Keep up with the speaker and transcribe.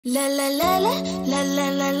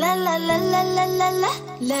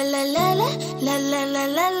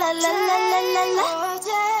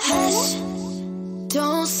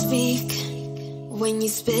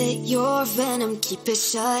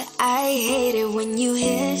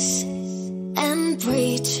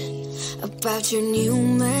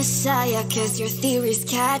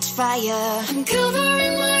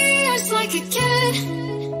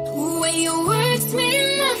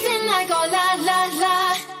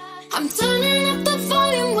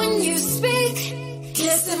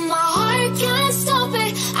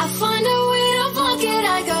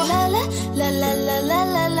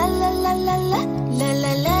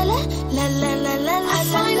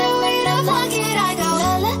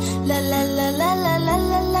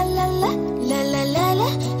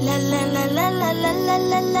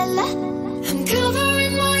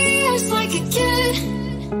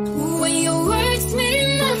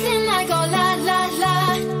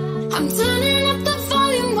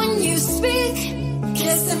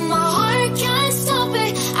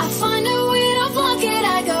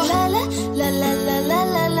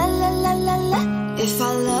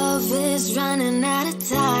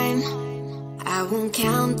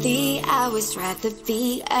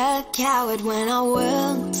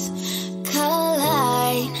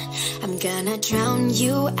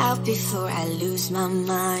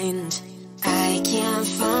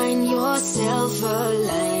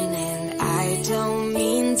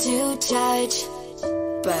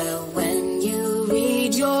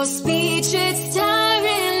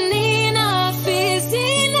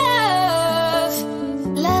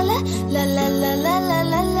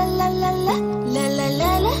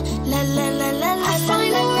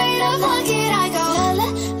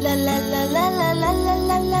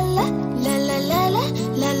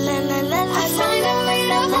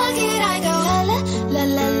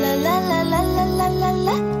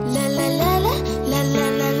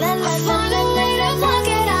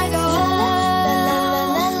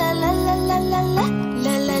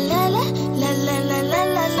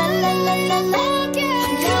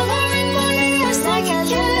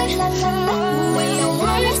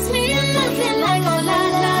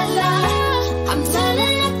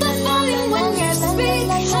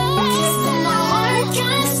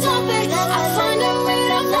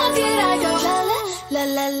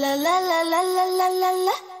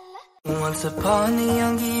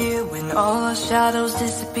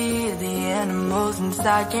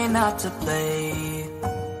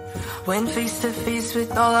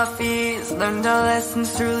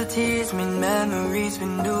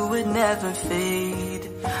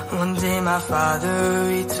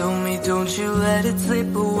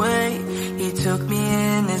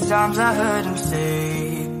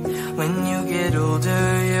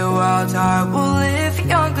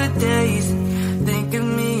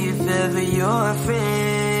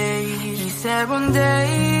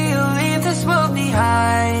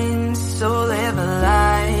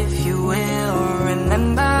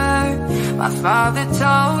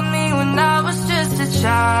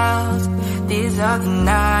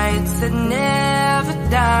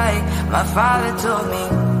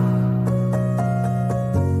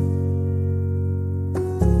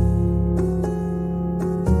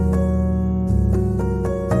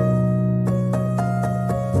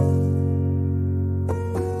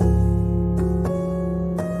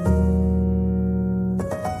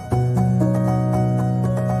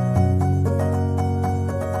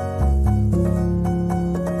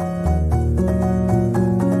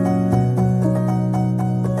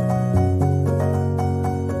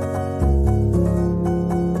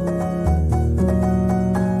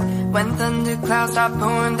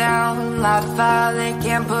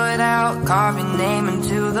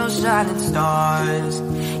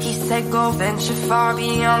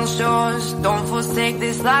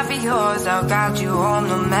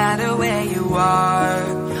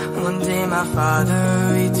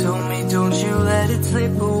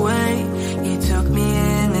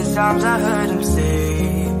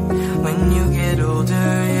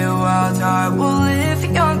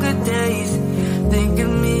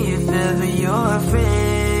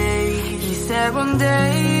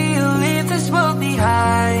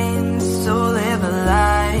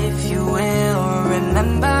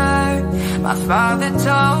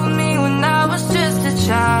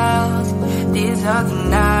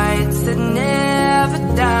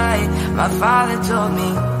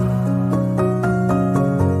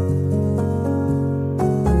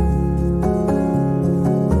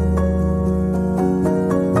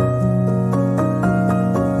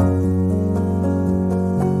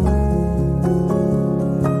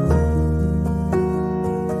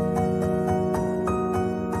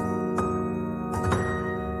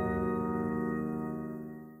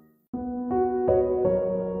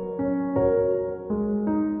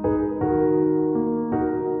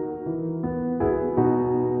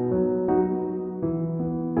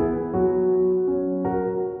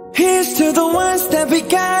Here's to the ones that we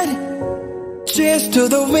got. Cheers to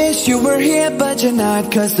the wish you were here but you're not,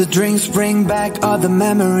 'cause the drinks bring back all the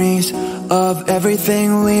memories of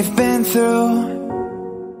everything we've been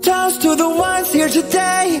through. Toast to the ones here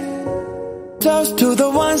today. Toast to the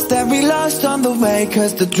ones that we lost on the way,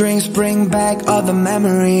 'cause the drinks bring back all the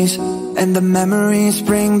memories, and the memories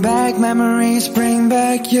bring back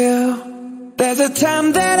you. There's a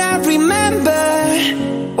time that I remember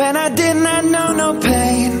when I did not know no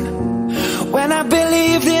pain, when I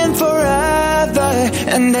believed in forever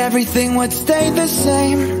and everything would stay the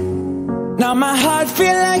same. Now my heart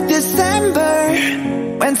feels like December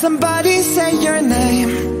when somebody say your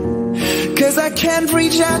name, 'cause I can't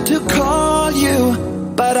reach out to call you,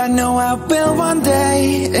 but I know I will one day,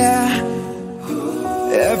 yeah.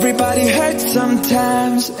 Everybody hurts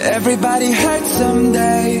sometimes, everybody hurts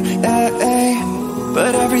someday, yeah, yeah.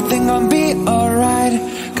 But everything gon' be alright.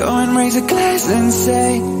 Go and raise a glass and say,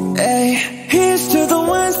 hey. Here's to the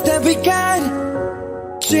ones that we got.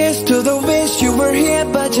 Cheers to the wish you were here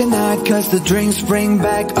but you're not, 'cause the drinks bring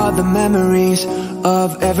back all the memories of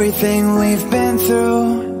everything we've been through.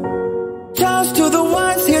 Toast to the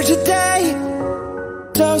ones here today.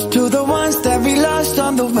 Toast to the ones that we lost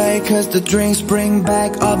on the way, 'cause the drinks bring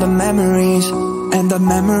back all the memories, and the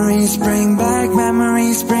memories bring back you.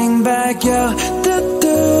 Memories bring back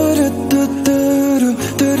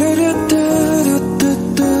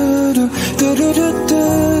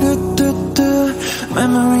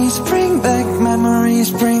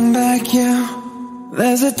you.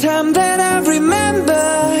 There's a time that I remember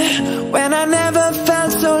when I never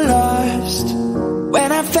felt so lost, when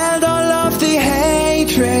I felt all of the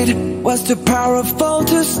hatred was too powerful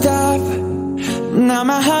to stop. Now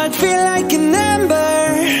my heart feels like an ember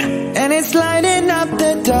and it's lighting up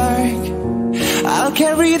the dark. I'll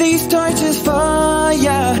carry these torches for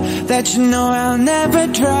ya that you know I'll never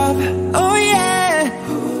drop. Oh yeah.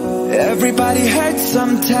 Everybody hurts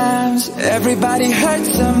sometimes, everybody hurts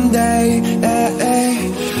someday, eh, eh.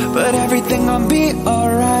 But everything gon' be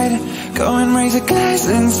alright. Go and raise a glass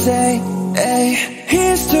and say, hey.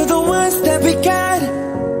 Here's to the ones that we got.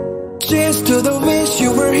 Cheers to the wish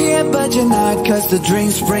you were here but you're not, 'cause the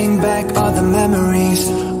drinks bring back all the memories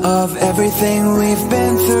of everything we've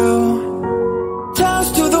been through.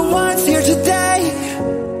 Toast to the ones here today.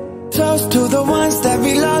 Toast to the ones that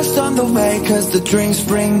we lost on the way, 'cause the drinks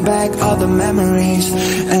bring back all the memories,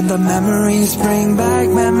 and the memories bring back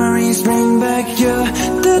you. Memories bring back you.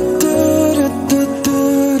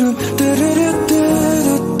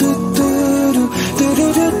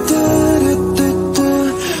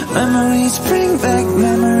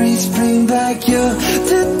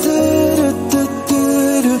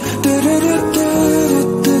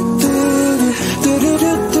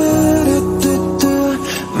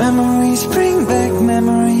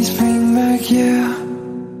 Memories bring back you.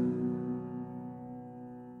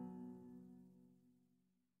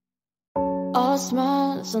 All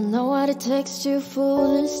smiles, I know what it takes to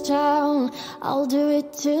fool this town. I'll do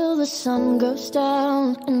it till the sun goes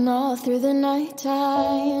down and all through the night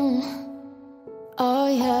time. Oh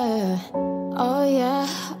yeah,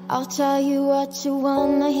 I'll tell you what you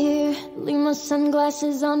wanna hear. Leave my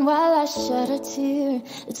sunglasses on while I shed a tear.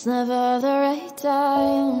 It's never the right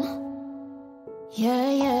time. Yeah.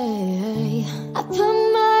 I put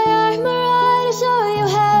my armor on to show you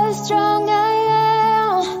how strong I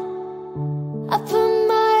am. I put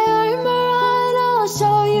my armor on, I'll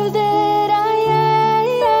show you that I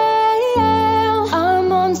am. I'm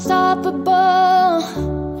unstoppable.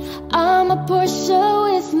 I'm a Porsche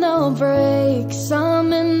with no brakes.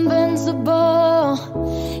 I'm invincible.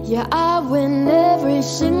 Yeah, I win every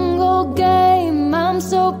single game. I'm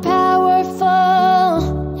so powerful.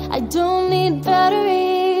 I don't need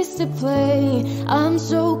batteries to play. I'm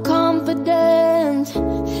so confident.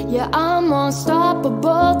 Yeah, I'm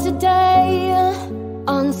unstoppable today.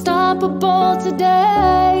 Unstoppable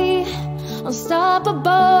today.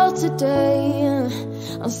 Unstoppable today.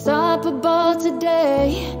 Unstoppable today.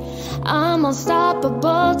 I'm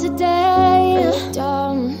unstoppable today.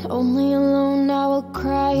 Down, only alone I will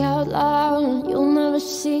cry out loud. You'll never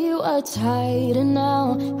see what's hiding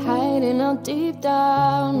out deep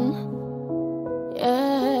down.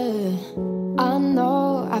 Yeah, I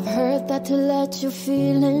know I've heard that to let your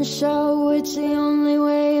feelings show, it's the only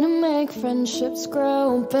way to make friendships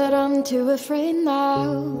grow. But I'm too afraid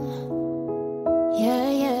now.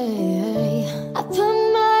 Yeah. I put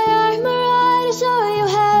my armor on to show you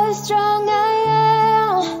how strong I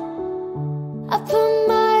am. I put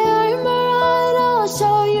my armor on, I'll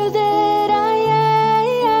show you that I am.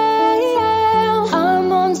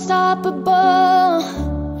 I'm unstoppable.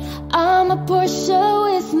 I'm a Porsche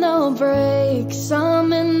with no no breaks,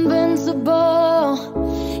 I'm invincible.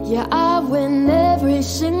 Yeah, I win every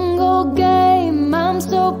single game. I'm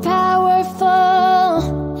so powerful,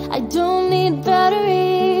 I don't need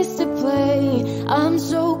batteries to play. I'm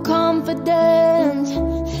so confident.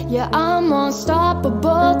 Yeah, I'm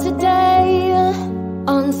unstoppable today.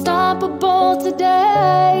 Unstoppable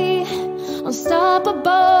today.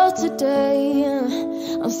 Unstoppable today.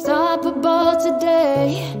 Unstoppable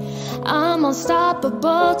today. I'm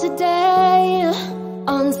unstoppable today.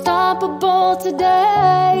 Unstoppable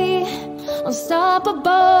today.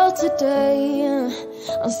 Unstoppable today.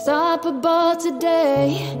 Unstoppable today.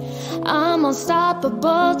 I'm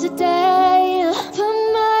unstoppable today. Put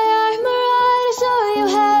my armor on to show you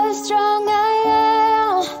how strong I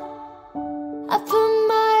am. I put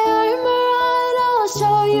my armor on, I'll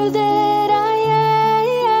show you that I am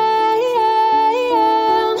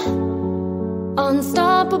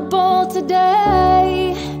unstoppable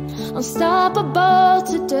today. Unstoppable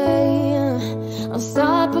today.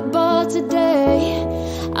 Unstoppable today.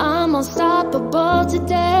 I'm unstoppable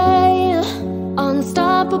today.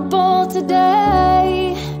 Unstoppable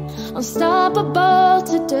today. Unstoppable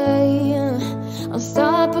today.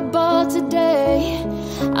 Unstoppable today.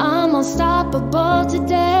 I'm unstoppable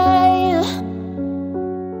today.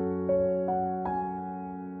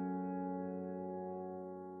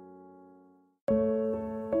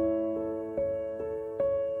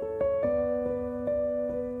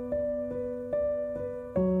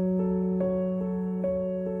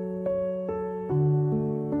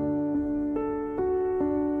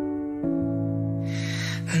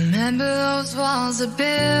 Remember those walls I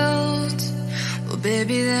built? Well,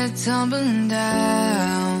 baby, they're tumbling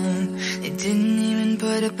down. They didn't even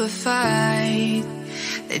put up a fight.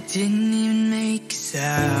 They didn't even make a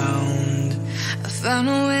sound. I found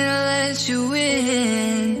a way to let you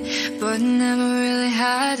in, but never really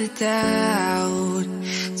had a doubt.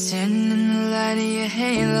 Standing in the light of your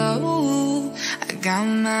halo, I got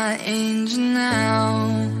my angel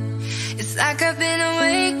now. It's like I've been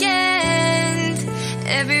awakened.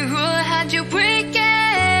 Every rule I had you break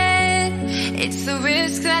it. It's the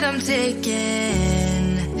risk that I'm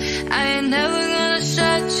taking. I ain't never gonna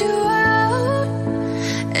shut you out.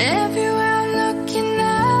 Everywhere I'm looking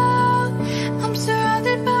out, I'm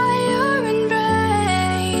surrounded by your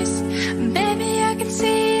embrace. Baby, I can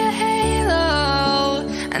see your halo.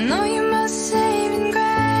 I know you must save in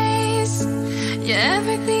grace. You're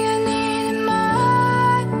everything I need in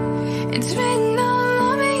my. It's written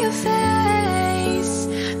all over your face.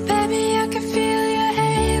 Baby, I can feel your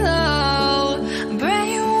halo. Pray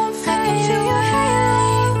you won't fade. I can feel your halo.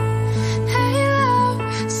 Halo,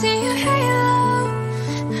 see your halo.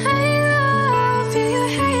 Halo, feel your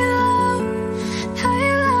halo.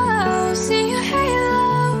 Halo, see your halo.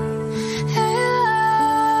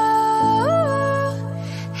 Halo,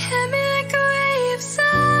 hit me like a ray of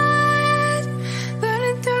sun,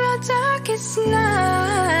 burning through my darkest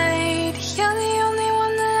night. You're the only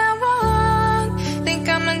one that I want. Think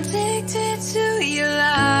I'm addicted to your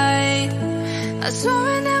light. I swore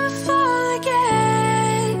I'd never fall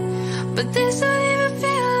again, but this don't even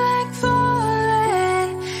feel like falling.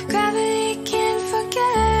 Gravity can't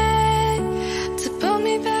forget to pull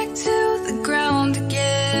me back to the ground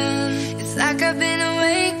again. It's like I've been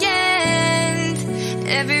awakened.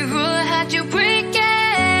 Every rule I had you break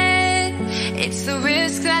it. It's the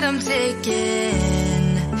risk that I'm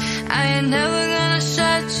taking. I ain't never gonna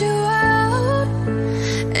shut you out.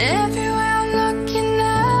 Everywhere I'm looking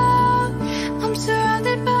out, I'm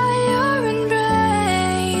surrounded by your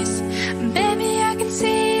embrace. Baby, I can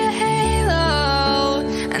see your halo.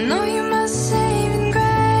 I know you must save in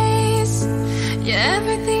grace. You're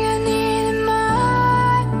everything I need in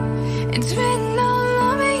my. It's written all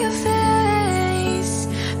over your face.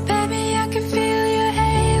 Baby, I can feel your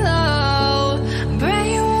halo. Pray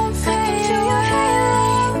you won't fade. I can feel your halo.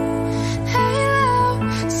 Halo,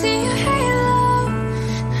 see your halo.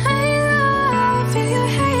 Halo, feel your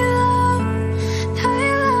halo.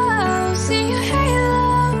 Halo, see your halo.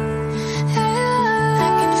 Halo, I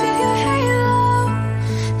can feel your halo.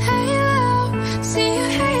 Halo, see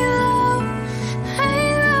your halo.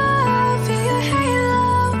 Halo, feel your halo.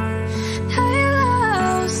 Halo,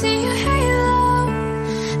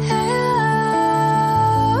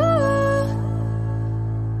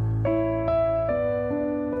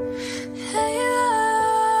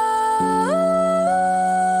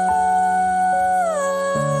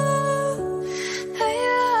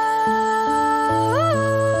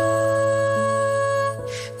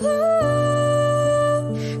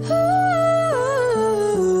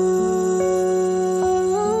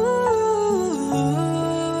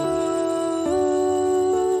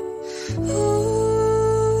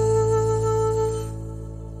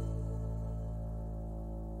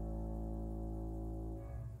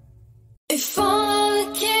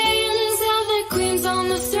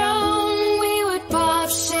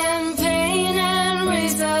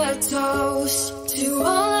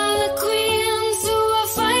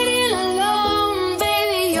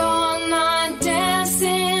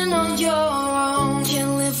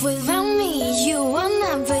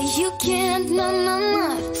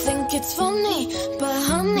 Think it's funny, but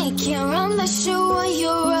honey, can't run the show on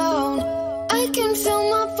your own. I can feel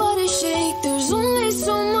my body shake. There's only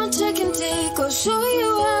so much I can take. I'll show you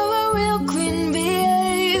how a real queen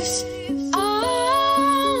behaves.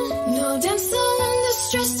 No damsel in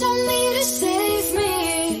distress, don't need to save me.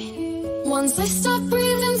 Once I stop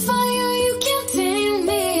breathing fire, you can't tame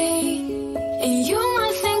me. And you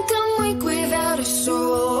might think I'm weak without a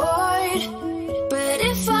sword, but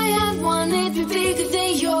if I had one, it'd be bigger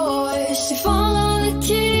than yours. If all of the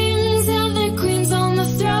kings had their queens on the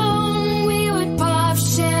throne, we would pop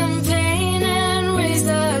champagne and raise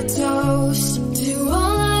a toast to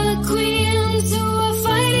all of the queens who are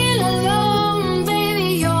fighting alone. Baby,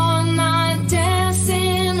 you're not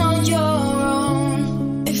dancing on your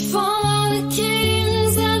own. If all of the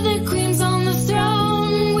kings had their queens on the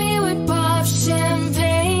throne, we would pop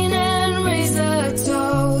champagne and raise a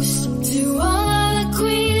toast to all of the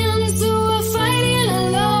queens who are fighting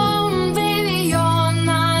alone. Baby, you're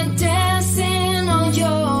not dancing on your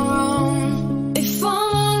own. If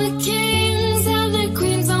all of the kings had their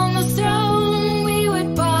queens on the throne, we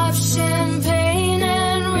would pop champagne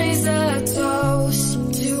and raise a toast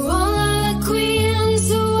to all of the queens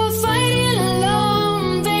who are fighting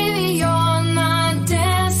alone. Baby, you're not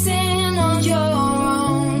dancing on your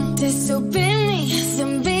own. Disobey me,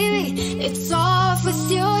 then baby, it's off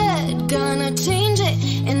with your head. Gonna change it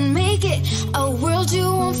and make it a world you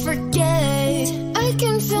won't forget. I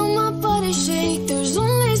can feel my body shake. There's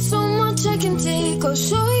only so much I can take. I'll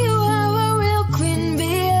show you how a real queen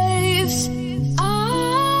behaves.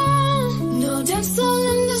 No damsel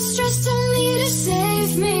in distress, don't need to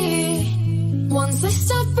save me. Once I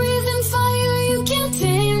stop breathing fire, you can't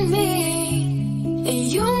tame me. And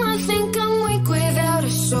you might think I'm weak without a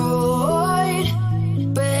sword,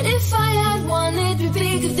 but if I had one, it'd be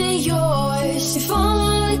bigger than yours. If all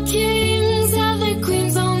of the kings had their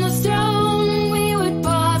queens on the throne, we would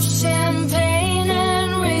pop champagne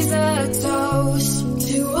and raise a toast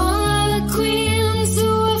to all of the queens who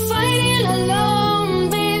are fighting alone.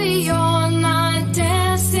 Baby, you're not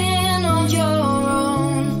dancing on your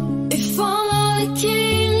own. If all of the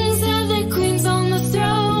kings had their queens on the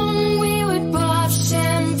throne, we would pop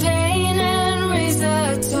champagne and raise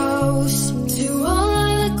a toast to all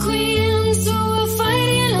of the queens who are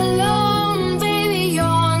fighting alone. Baby,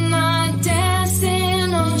 you're not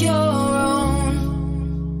dancing on your own.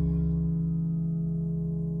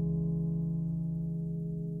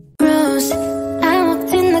 Rose, I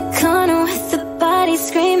walked in the corner with the body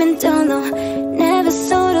screaming dolo. Never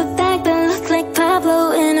sold a bag but looked like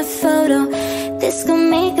Pablo in a photo. This gon'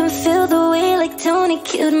 make him feel the way like Tony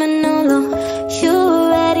killed Manolo. You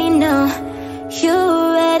already know, you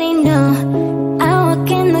already know. I walk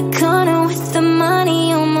in the corner with the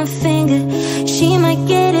money on my finger. She might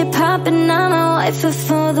get it poppin', I'm my wife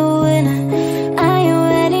before the winter. I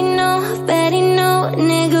already know,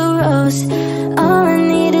 nigga Rose. All I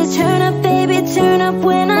need is turn up, baby, turn up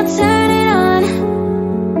when I turn it on.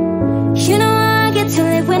 You know I get too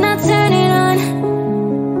lit when I turn it on.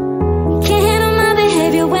 Can't handle my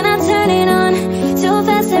behavior when I turn it on. So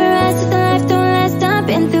fast I rise to the life don't last, I've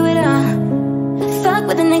been through it all. Fuck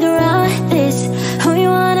with a nigga around this, who you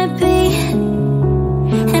wanna be.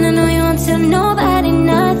 And I know you won't tell nobody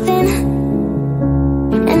nothing.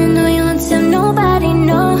 And I know you won't tell nobody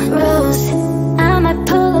no. Rose, I might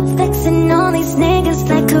pull up flexing all these niggas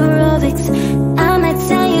like aerobics. I might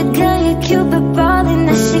tell you, girl, you're cute, but ballin',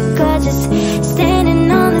 that shit gorgeous.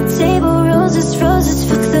 Standing on the table, roses, roses,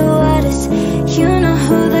 fuck the waters. You know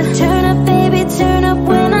who the turn up, baby, turn up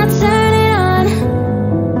when I turn it on.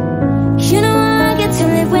 You know I get too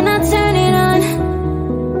lit when I turn it on.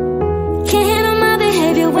 Can't handle my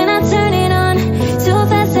behavior when I turn it on. So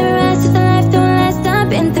fast I rise to the life don't last, I've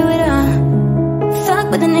been through it all.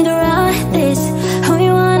 Fuck with a nigga around this, who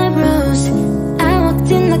you wanna Rose. I walked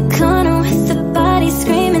in the corner with the body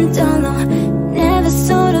screaming dolo. Never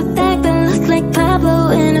sold a bag but looked like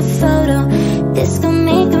Pablo in a photo. This gon'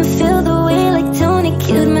 make him feel the way like Tony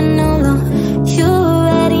killed Manolo. You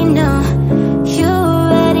already know, you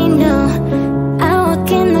already know. I walk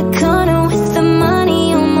in the corner with the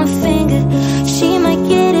money on my finger. She might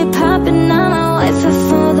get it poppin', I'm my wife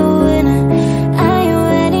before the winter. I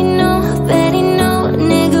already know,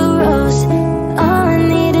 nigga Rose. All I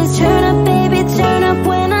need is turn up, baby, turn up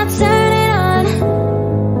when I turn it on.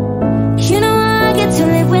 You know I get too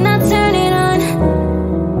lit when I turn it on.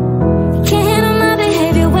 Can't handle my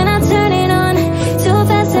behavior when I turn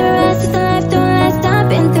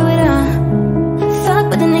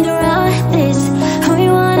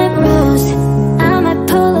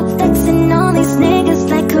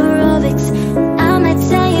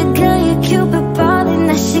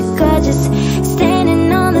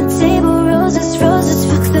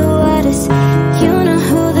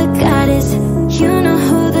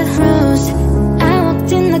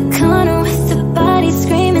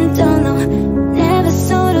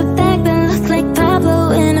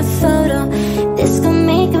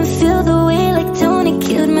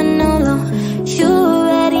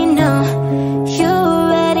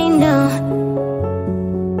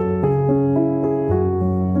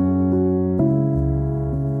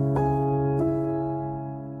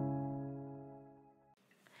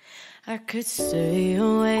I could stay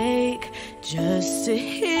awake just to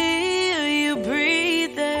hear you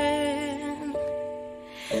breathing,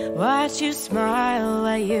 watch you smile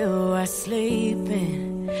while you are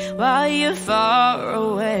sleeping, while you're far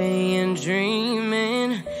away and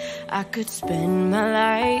dreaming. I could spend my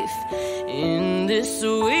life in this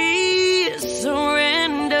sweet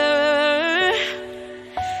surrender.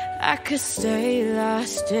 I could stay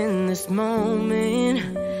lost in this moment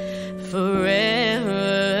forever.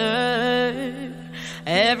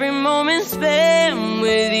 Every moment spent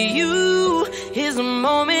with you is a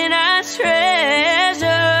moment I treasure.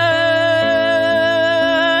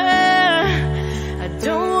 I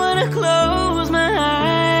don't wanna close my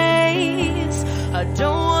eyes, I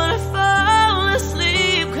don't wanna fall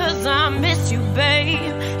asleep, 'cause I miss you,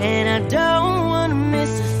 babe, and I don't wanna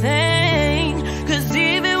miss a thing. 'Cause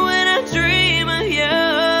even when I dream of you,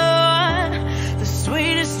 the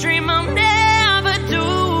sweetest dream I'll never do,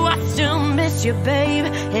 I still miss you, babe,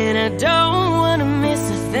 and I don't wanna miss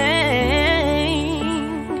a thing.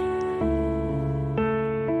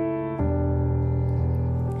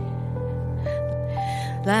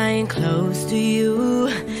 Lying close to you,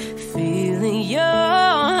 feeling your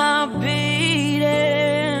heart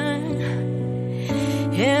beating,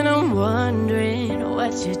 and I'm wondering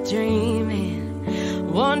what you're dreaming,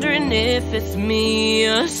 wondering if it's me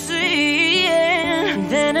you're seeing.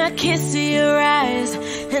 Then I kiss your eyes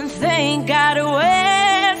and thank God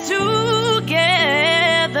we're together.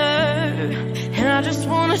 And I just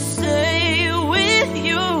wanna stay with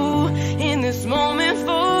you in this moment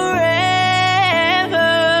forever.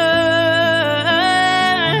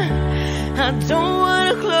 I don't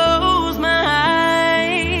wanna close my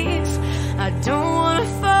eyes, I don't wanna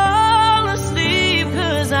fall asleep,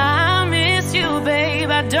 'cause I miss you, babe,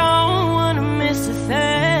 I don't wanna miss a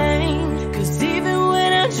thing. 'Cause even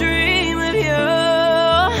when I dream of you,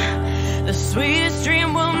 the sweetest dream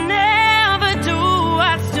we'll never do,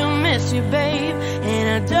 I still miss you, babe, and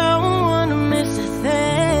I don't wanna miss a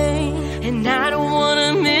thing. And I don't wanna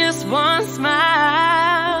miss one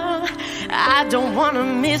smile, I don't wanna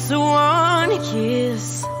miss one kiss.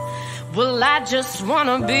 Well, I just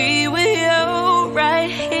wanna be with you, right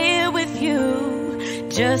here with you,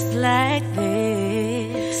 just like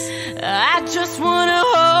this. I just wanna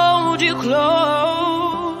hold you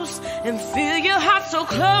close and feel your heart so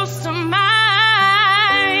close to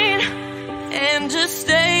mine, and just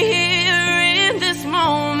stay here in this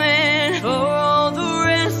moment for all the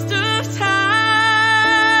rest of time.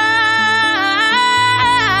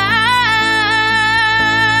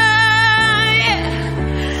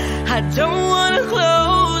 I don't wanna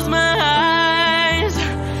close my eyes,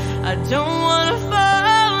 I don't wanna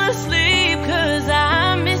fall asleep, 'cause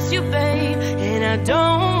I miss you, babe, and I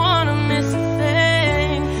don't wanna miss a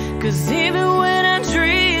thing. 'Cause even when I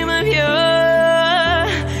dream of you,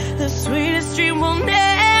 the sweetest dream we'll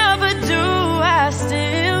never do, I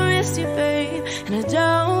still miss you, babe, and I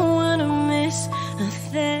don't wanna miss a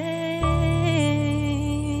thing.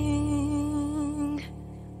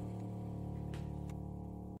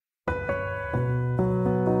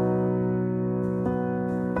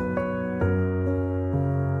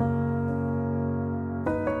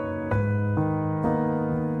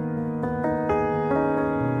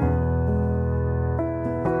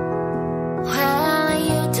 Well,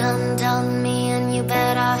 you done me and you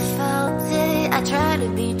bet I felt it. I tried to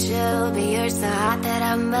be chill, but you're so hot that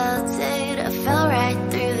I melted. I fell right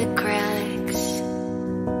through the cracks.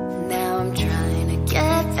 Now I'm trying to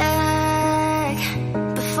get back.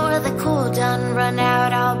 Before the cool down run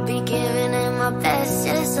out, I'll be giving it my best.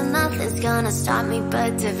 Yeah, so nothing's gonna stop me but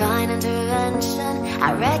divine intervention. I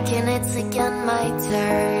reckon it's again my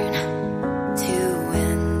turn to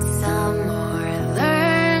win some or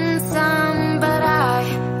learn some, but I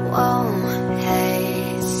won't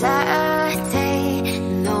hesitate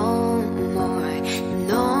no more,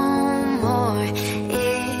 no more.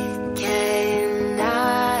 It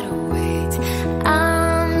cannot wait,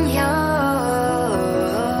 I'm yours.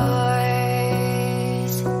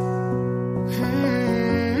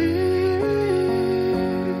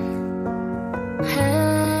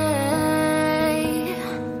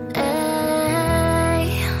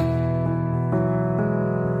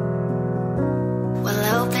 Well,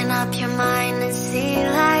 open up your mind and see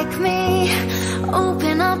like me.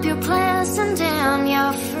 Open up your plans and damn,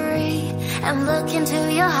 you're free. And look into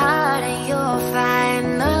your heart and you'll find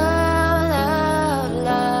love, love,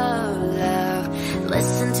 love, love.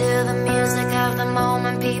 Listen to the music of the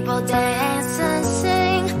moment, people dance and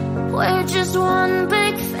sing. We're just one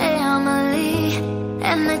big family,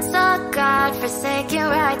 and it's our God-forsaken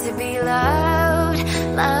right to be loved,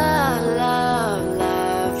 love, love,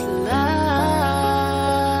 love, love.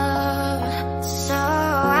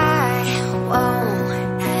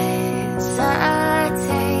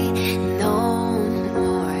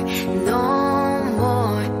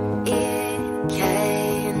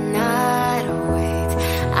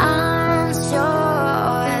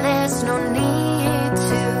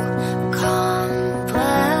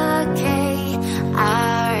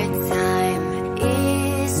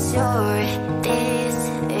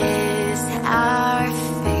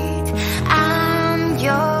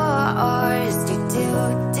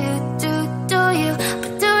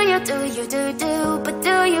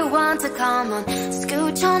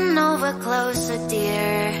 Come over closer,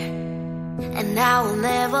 dear, and I will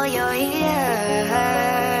nibble your ear.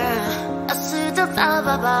 A suit of ba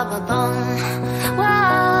ba ba ba bum. Whoa,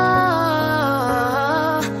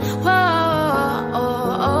 whoa,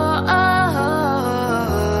 oh, oh,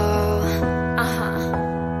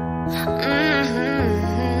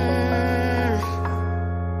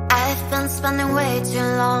 I've been spending way too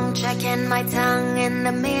long checking my tongue in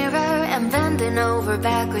the mirror and bending over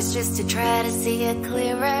backwards just to try to see it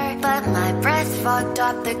clearer. But my breath fogged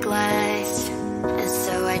up the glass, and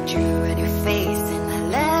so I drew on your face and I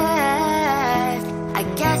laughed. I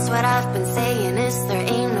guess what I've been saying is there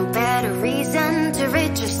ain't no better reason to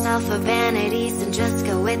rid yourself of vanities and just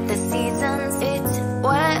go with the seasons. It's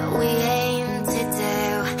what we aim to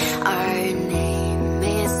do. Our name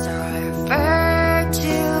is our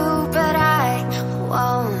virtue, but I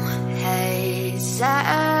won't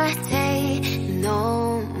hesitate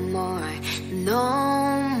no more, no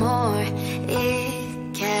more.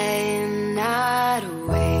 It cannot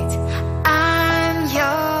wait. I'm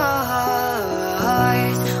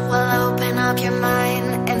yours. Well, open up your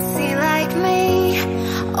mind and see like me.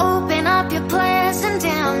 Open up your plans and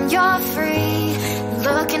damn, you're free.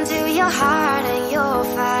 Look into your heart and you'll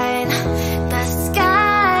find the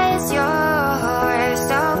sky's yours.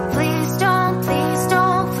 So please don't, please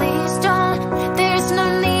don't, please don't. There's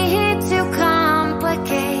no need to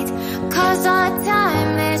complicate, 'cause our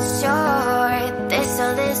time is short. This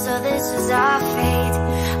is our fate.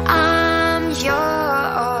 I'm yours.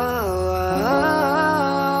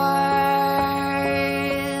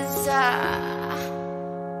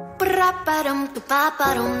 Ba-dum,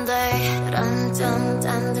 ba-ba-dum, dum, dum,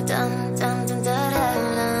 dum, dum, dum, dum, dum.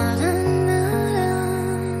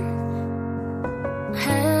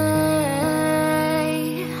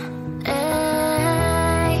 Hey,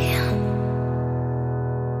 hey.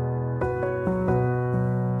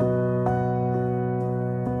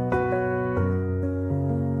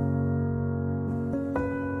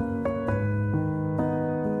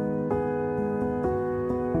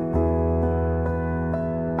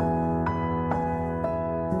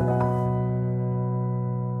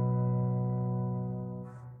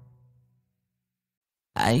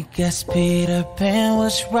 I guess Peter Pan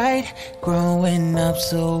was right. Growing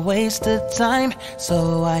up's a waste of time,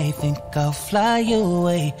 so I think I'll fly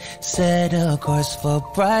away. Set a course for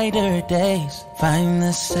brighter days. Find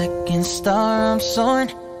the second star I'm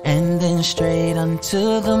soaring, and then straight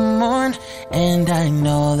onto the morn. And I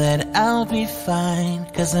know that I'll be fine,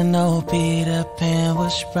 'cause I know Peter Pan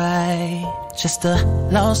was right. Just a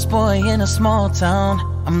lost boy in a small town.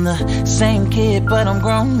 I'm the same kid, but I'm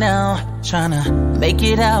grown now. Tryna make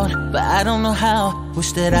it out, but I don't know how.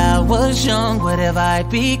 Wish that I was young, what have I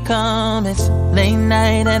become? It's late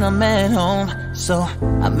night and I'm at home, so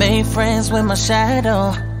I made friends with my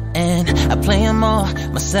shadow. And I play him all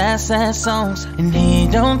my sad, sad songs. And he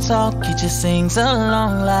don't talk, he just sings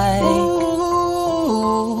along like,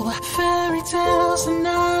 ooh, fairy tales are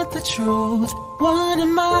not the truth. What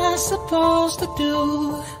am I supposed to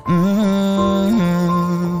do?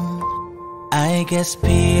 I guess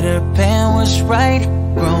Peter Pan was right.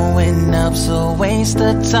 Growing up's a waste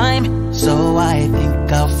of time, so I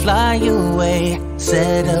think I'll fly away.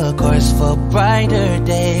 Set a course for brighter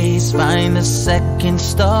days. Find the second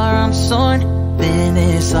star I'm soaring, then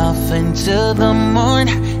it's off into the morn.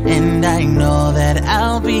 And I know that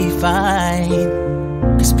I'll be fine,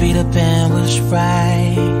 'cause Peter Pan was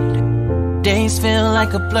right. Days feel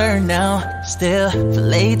like a blur now. Still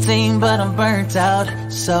feel 18, but I'm burnt out.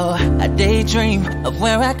 So I daydream of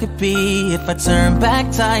where I could be if I turn back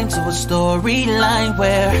time to a storyline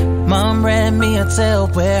where mom read me a tale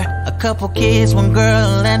where a couple kids, one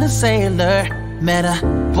girl and a sailor met a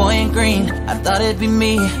boy in green. I thought it'd be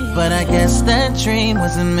me, but I guess that dream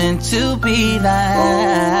wasn't meant to be like.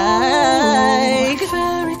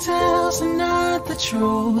 Fairy tales are not the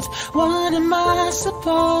truth. What am I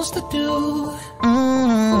supposed to do?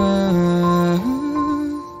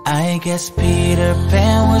 I guess Peter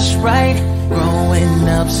Pan was right. Growing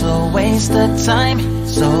up's a waste of time,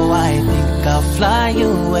 so I think I'll fly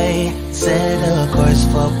away. Set a course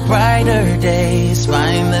for brighter days.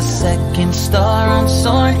 Find the second star I'm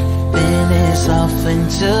soaring, then it's off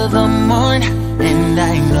into the morn. And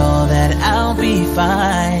I know that I'll be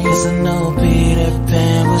fine, 'cause I know Peter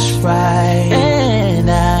Pan was right. And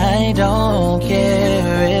I don't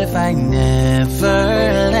care if I never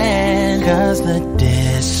land, 'cause the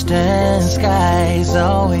distant sky's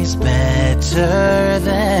always better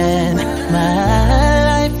than my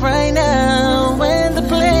life right now and the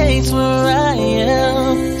place where I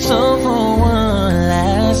am. So for one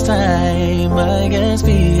last time, I guess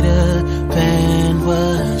Peter Pan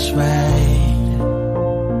was was right,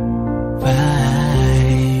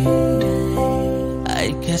 right.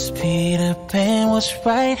 I guess Peter Pan was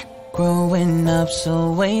right. Growing up's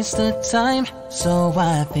a waste of time, so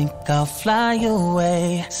I think I'll fly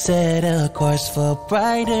away. Set a course for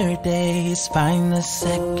brighter days. Find the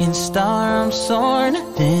second star I'm soaring.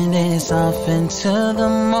 Then it's off into the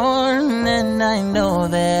morn. And I know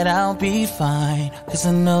that I'll be fine, 'cause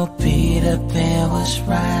I know Peter Pan was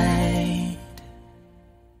right.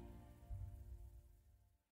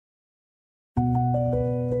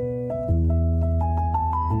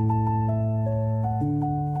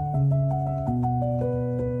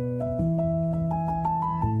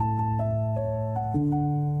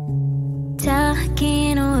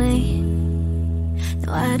 Talking away.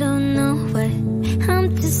 No, I don't know what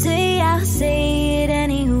I'm to say. I'll say it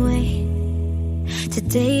anyway.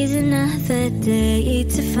 Today's another day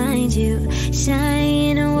to find you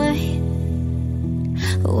shining away.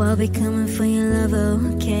 Oh, I'll be coming for your love,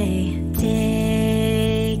 okay?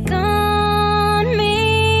 Take on me,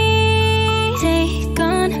 take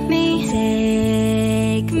on me,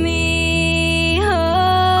 take me.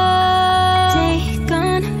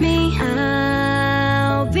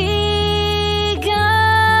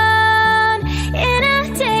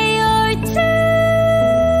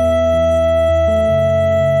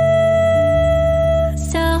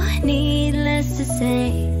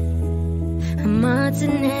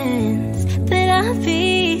 But I'll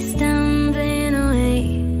be stumbling away,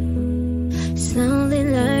 slowly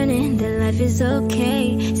learning that life is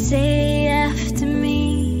okay. Say after me,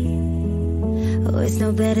 oh, it's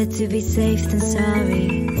no better to be safe than sorry.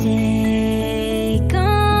 Take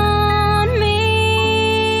on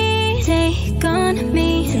me, take on me,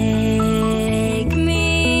 take me.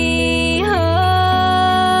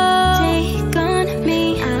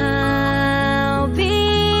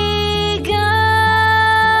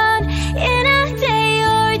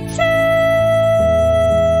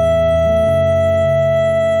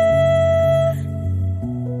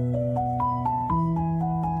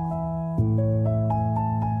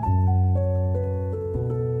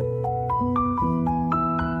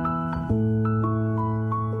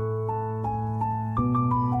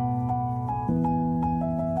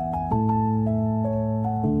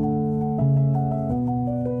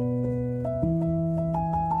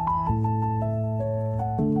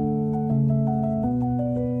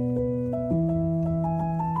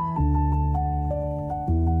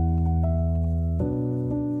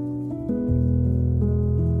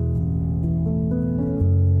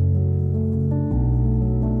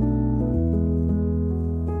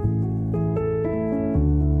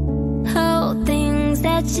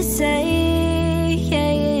 You say,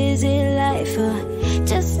 yeah, is it life or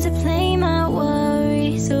just to play my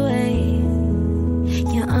worries away?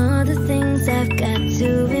 You're all the things I've got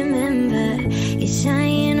to remember. You're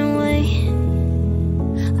shying away.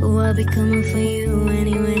 Oh, I'll be coming for you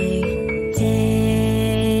anyway.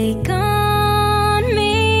 Take on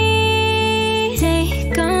me,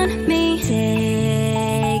 take on me,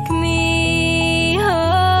 take me.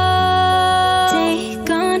 Take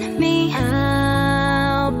on me.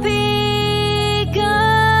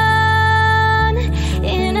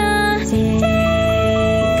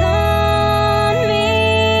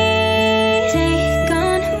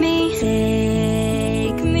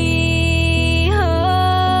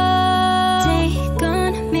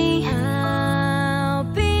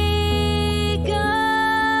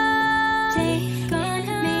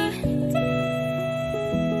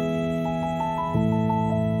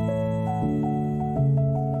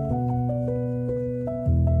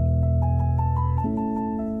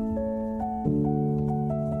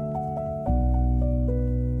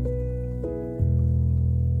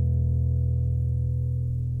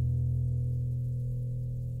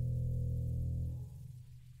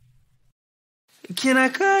 Can I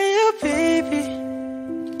call you baby?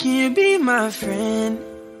 Can you be my friend?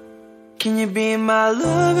 Can you be my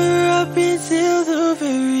lover up until the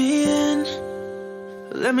very end?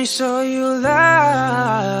 Let me show you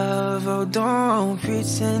love, oh don't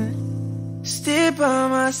pretend. Stay by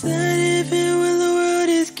my side even when the world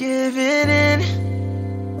is giving in.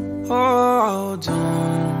 Oh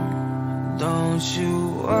don't you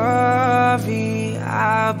worry,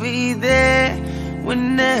 I'll be there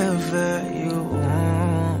whenever you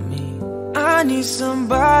want me. I need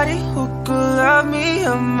somebody who could love me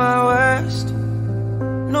at my worst.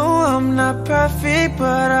 No, I'm not perfect,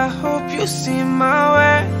 but I hope you see my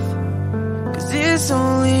worth. 'Cause it's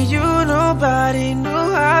only you, nobody knew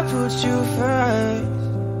I put you first.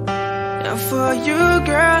 And for you,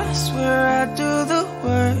 girl, I swear I do the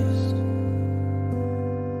worst.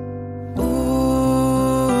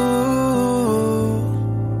 Ooh,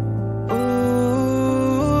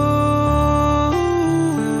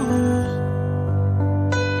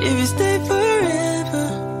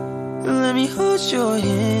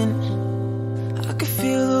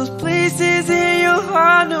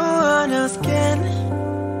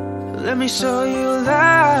 Let me show you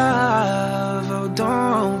love, oh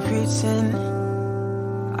don't pretend.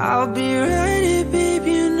 I'll be ready,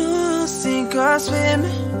 baby, you know I'll sink or swim.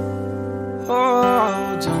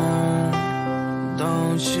 Oh,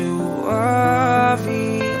 don't you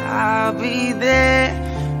worry, I'll be there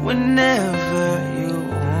whenever you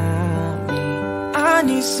want me. I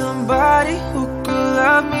need somebody who could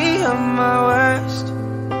love me at my worst.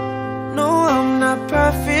 No, I'm not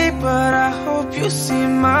perfect, but I hope you see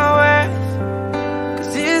my worth.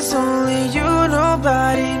 Cause it's only you,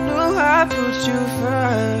 nobody knew I put you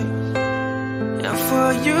first. And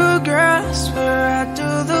for you, girl, I swear I do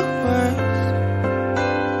the worst.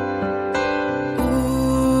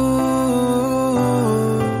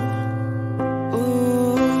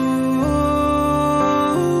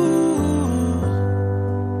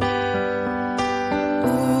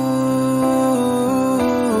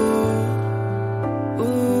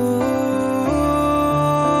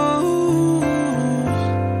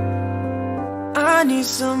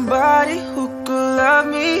 Somebody who could love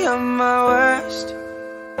me at my worst.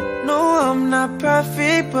 No, I'm not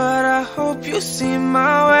perfect, but I hope you see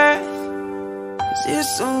my worth. Cause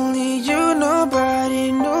it's only you,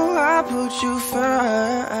 nobody knew I put you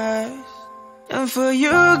first. And for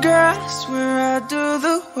you, girl, I swear I do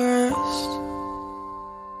the worst.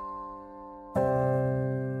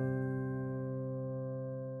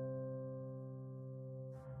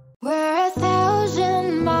 We're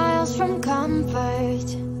 1,000 miles from comfort.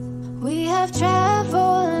 We have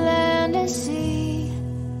traveled land and sea.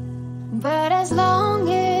 But as long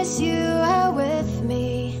as you are with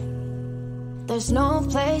me, there's no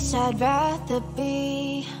place I'd rather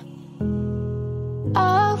be.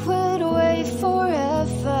 I would wait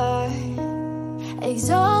forever,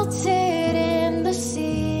 exalted in the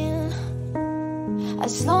scene.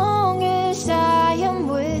 As long as I am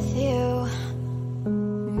with you,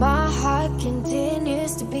 my heart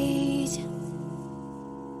continues to beat.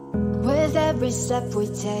 With every step we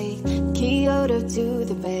take, Kyoto to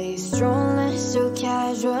the bay, strolling so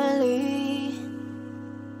casually.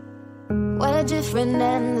 We're different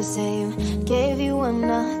and the same, gave you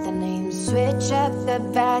another name, switch up the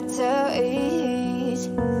batteries.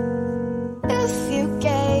 If you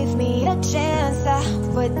gave me a chance, I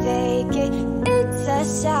would take it. It's a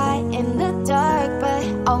shot in the dark, but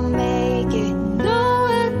I'll make it. No,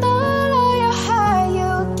 with all of your heart,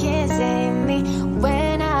 you can't save me.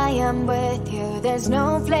 When I am with you, there's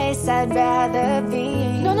no place I'd rather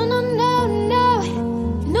be. No, no, no, no, no,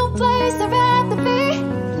 no place I'd rather be.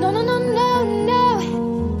 No, no, no, no, no,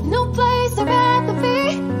 no place I'd rather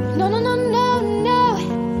be. No, no, no, no, no,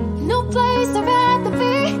 no place I'd rather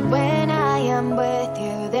be. When I am with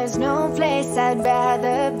you, there's no place I'd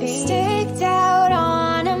rather be. Staked out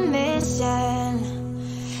on a mission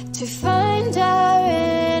to find our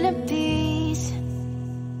inner peace,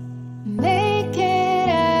 make it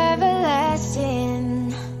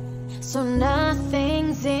everlasting, so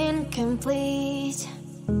nothing's incomplete.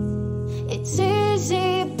 It's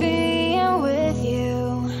easy being with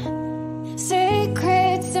you,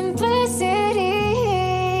 sacred simplicity.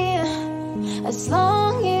 As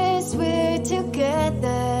long as we're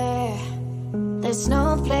together, there's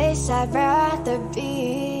no place I'd rather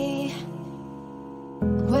be.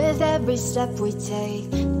 With every step we take,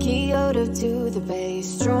 Kyoto to the bay,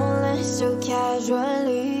 strolling so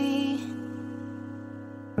casually.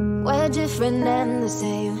 We're different and the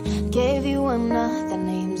same, gave you another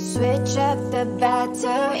name, switch up the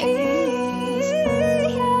batteries.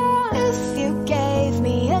 If you gave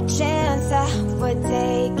me a chance, I would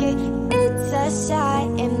take it. It's a shot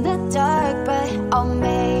in the dark, but I'll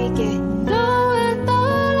make it. No, with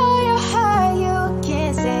all of your heart, you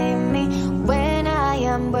can't save me. When I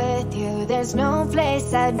am with you, there's no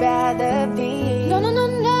place I'd rather be. No, no, no,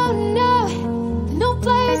 no, no, no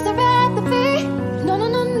place I'd rather be. No, no,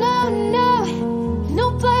 no, no, no,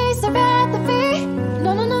 no place I'd rather be.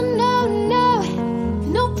 No, no, no, no, no,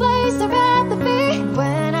 no place I'd rather be.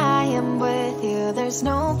 When I am with you, there's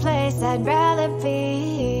no place I'd rather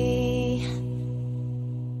be.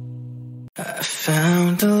 I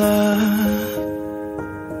found a love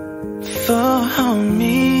for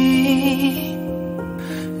me.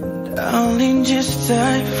 Darling, just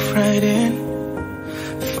dive right in,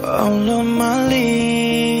 follow my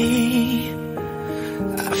lead.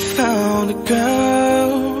 I found a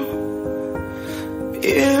girl,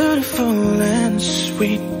 beautiful and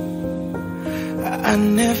sweet. I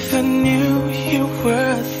never knew you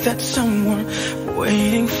were that someone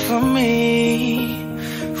waiting for me.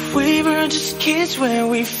 We were just kids when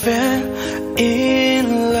we fell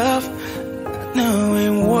in love, not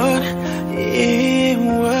knowing what it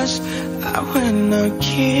was. I will not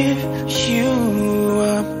give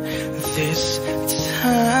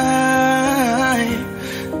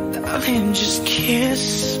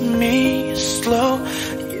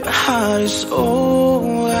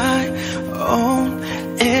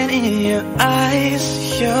your eyes,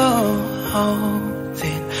 you're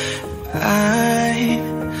holding mine.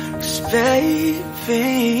 'Cause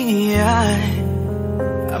baby,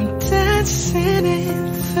 I'm dancing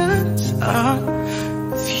in the dark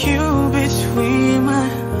with you between my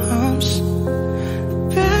arms,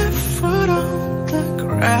 barefoot on the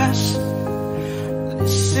grass,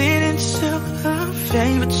 listening to our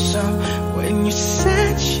favorite song. When you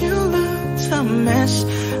said you looked a mess,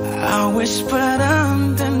 I whispered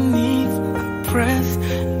underneath my breath,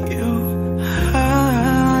 you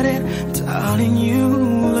heard it, darling, you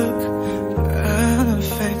look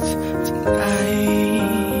perfect tonight.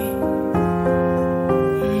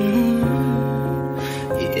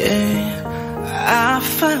 Yeah, I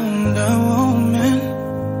found a woman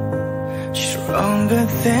stronger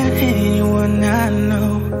than anyone I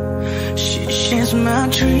know. She shares my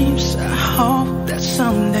dreams. I hope that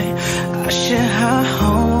someday I'll share her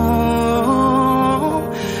home.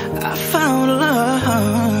 I found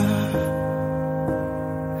love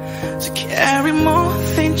to carry more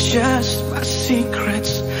than just my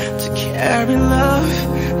secrets, to carry love,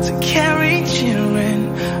 to carry children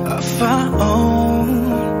of our own.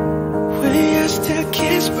 We are still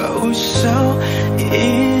kids, but we're so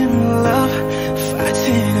in love,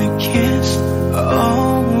 fighting against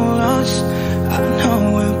all odds. I know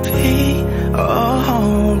we'll be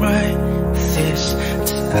alright this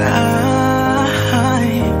time.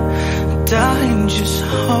 Darling, just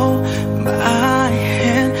hold my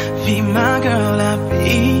hand, be my girl, I'll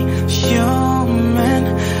be your man.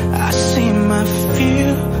 I see my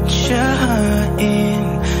future in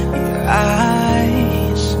your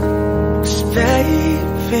eyes. 'Cause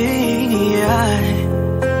baby,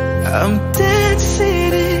 I'm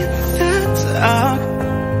dancing in the dark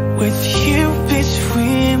with you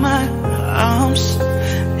between my arms,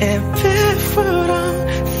 and barefoot on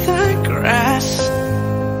the grass,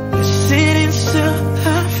 listening to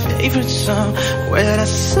our favorite song. When I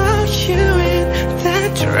saw you in that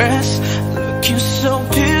dress, looking so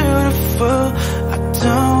beautiful, I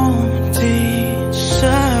don't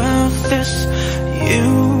deserve this. You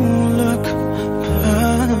look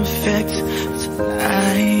perfect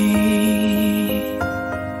tonight.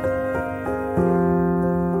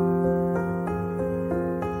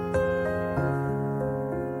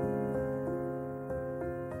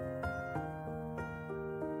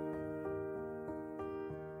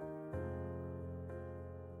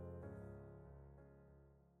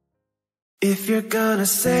 If you're gonna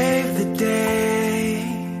save the day,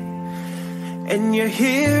 and you're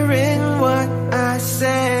hearing what I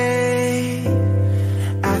say,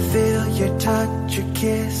 I feel your touch, your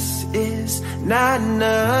kiss is not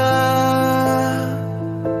enough.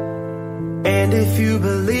 And if you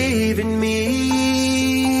believe in me,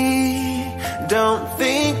 don't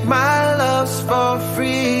think my love's for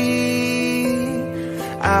free.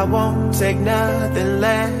 I won't take nothing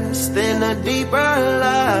less than a deeper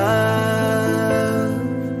love.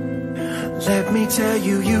 Let me tell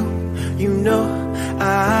you, you know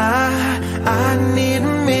I need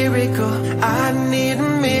a miracle, I need a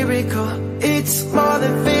miracle. It's more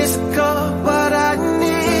than physical, what I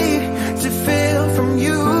need to feel from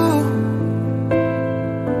you.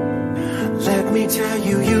 Let me tell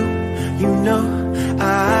you, you know I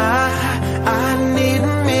need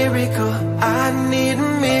a miracle, I need a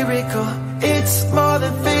miracle. It's more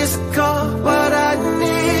than physical, what I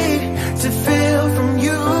need to feel from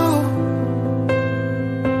you.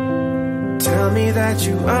 Tell me that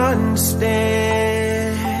you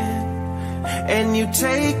understand, and you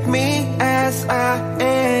take me as I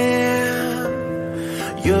am.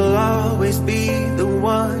 You'll always be the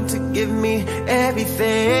one to give me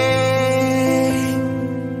everything.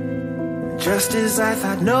 Just as I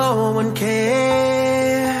thought no one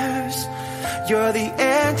cares, you're the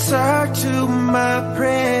answer to my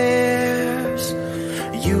prayers.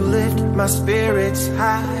 You lift my spirits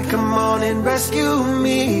high, come on and rescue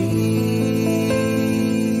me.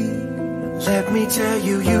 Let me tell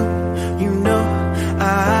you, you know I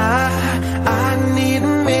need a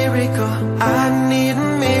miracle, I need a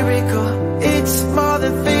miracle. It's more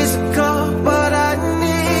than physical, what I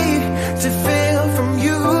need to feel from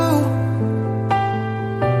you.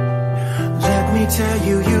 Let me tell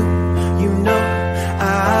you, you know I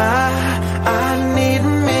need a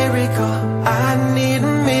miracle, I need a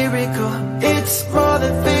miracle. It's more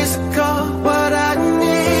than physical, what I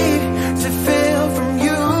need to feel from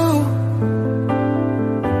you.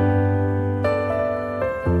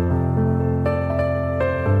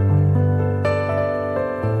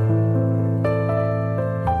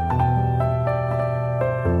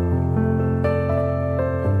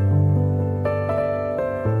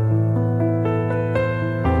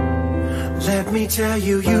 Let me tell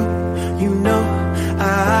you, you know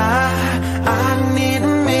I need a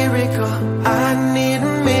miracle, I need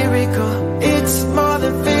a miracle. It's more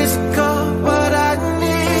than physical, what I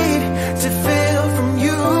need to feel from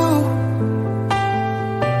you.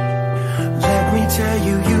 Let me tell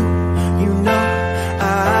you, you know I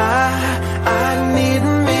need a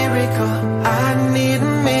miracle, I need a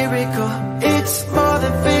miracle. It's more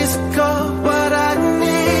than physical, what I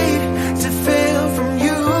need to feel from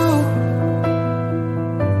you.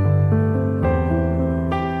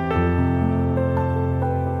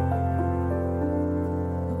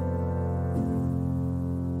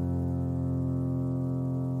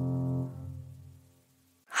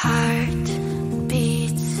 Heart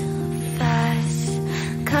beats fast,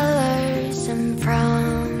 colors and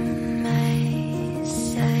promises.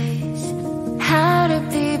 How to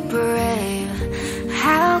be brave,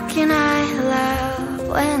 how can I love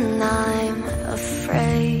when I'm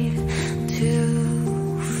afraid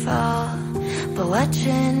to fall? But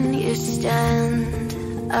watching you stand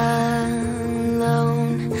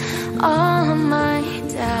alone, all of my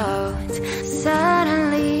doubt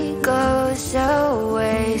suddenly goes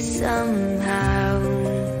away somehow.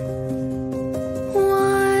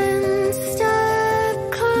 One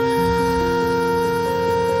step closer.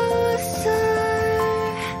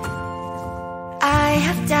 I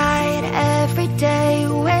have died every day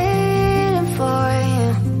waiting for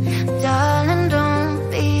you. Darling, don't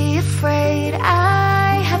be afraid.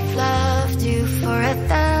 I have loved you for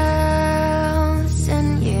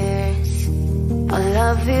 1,000 years. I'll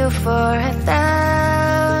love you for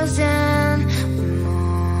 1,000 more.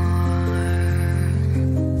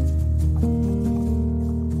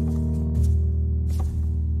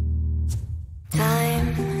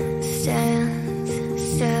 Time stands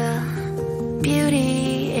still,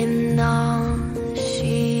 beauty in all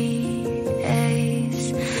she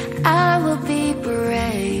is. I will be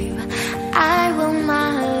brave, I will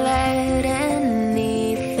not let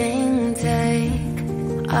anything take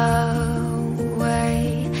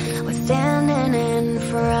away what's standing in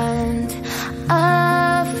front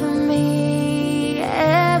of me.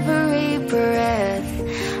 Every breath,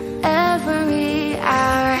 every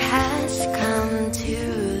hour has come to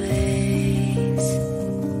this.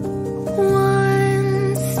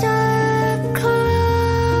 One step closer.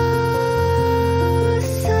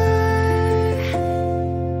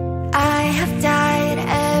 I have died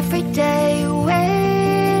every day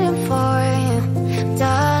waiting for you.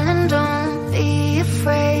 Darling, don't be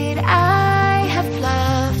afraid. I have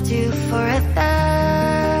loved you for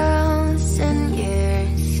 1,000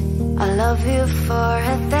 years. I love you for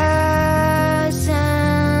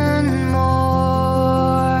 1,000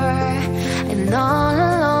 more. And all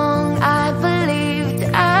along I believed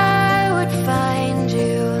I would find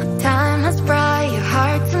you. Time has brought your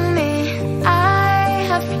heart to me. I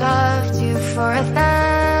have loved you for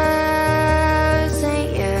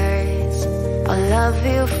 1,000 years. I love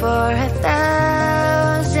you for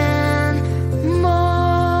 1,000 more.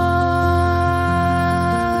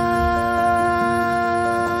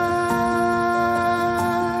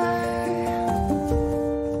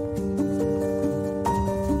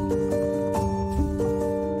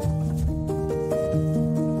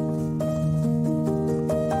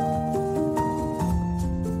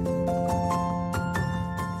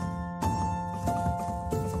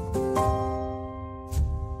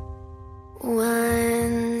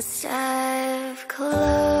 One step closer.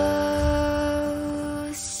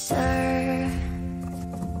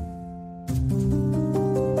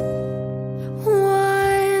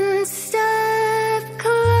 One step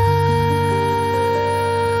closer.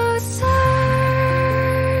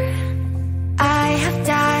 I have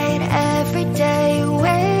died every day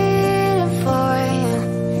waiting for you.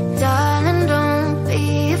 Darling, don't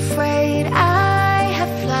be afraid. I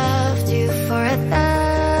have loved you for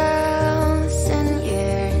 1,000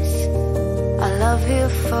 years. I love you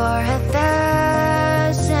for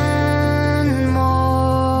 1,000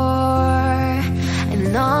 more.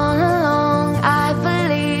 And all along I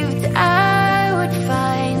believed I would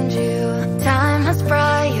find you. Time has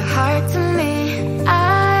brought your heart to me.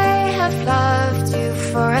 I have loved you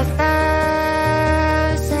for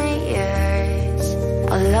 1,000 years.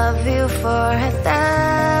 I love you for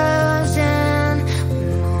 1,000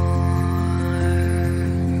 more.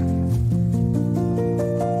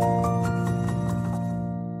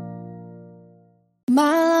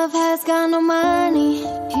 My love has got no money,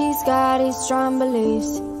 he's got his strong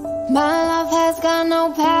beliefs. My love has got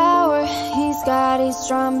no power, he's got his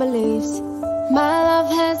strong beliefs. My love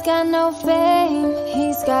has got no fame,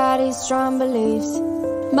 he's got his strong beliefs.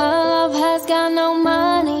 My love has got no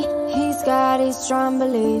money, he's got his strong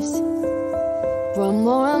beliefs. Want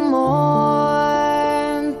more and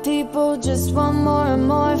more. People just want more and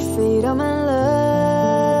more freedom and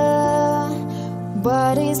love.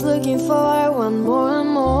 What he's looking for, want more and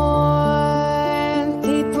more.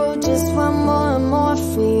 People just want more and more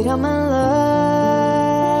freedom and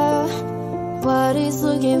love. What he's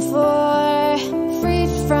looking for, freed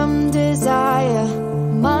from desire.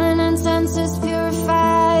 Mind and senses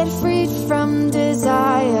purified, freed from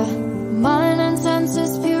desire. Mind and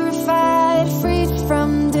senses purified, freed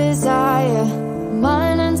from desire.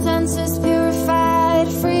 Mind and senses purified,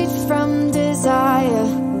 freed from desire.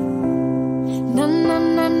 Na na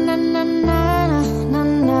na na na na na na na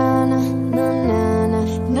na na na na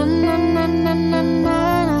na na na na na na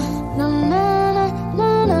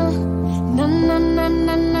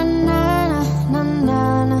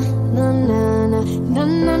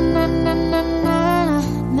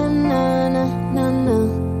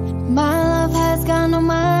My love has got no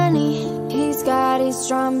money, he's got his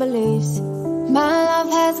strong beliefs. My love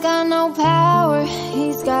has got no power,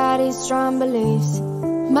 he's got his strong beliefs.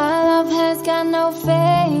 My love has got no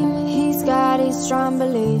fame, he's got his strong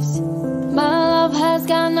beliefs. My love has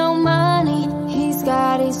got no money, he's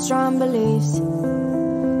got his strong beliefs.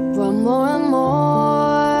 Want more and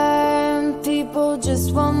more. People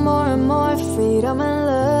just want more and more freedom and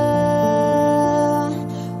love.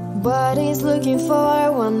 What he's looking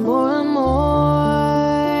for, want more and more.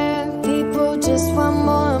 People just want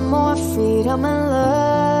more and more freedom and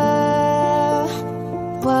love.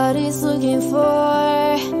 What he's looking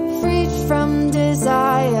for, freed from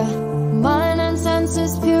desire. Mind and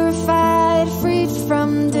senses purified, freed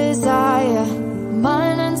from desire.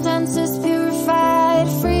 Mind and senses purified,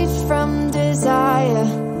 freed from desire.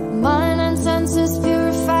 Mind and senses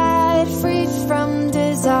purified, freed from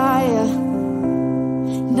desire.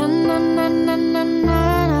 Na na na na na na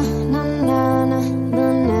na na na na na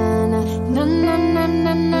na na na na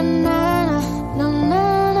na na na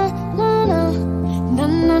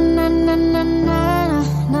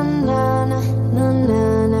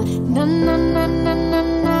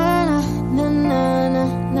na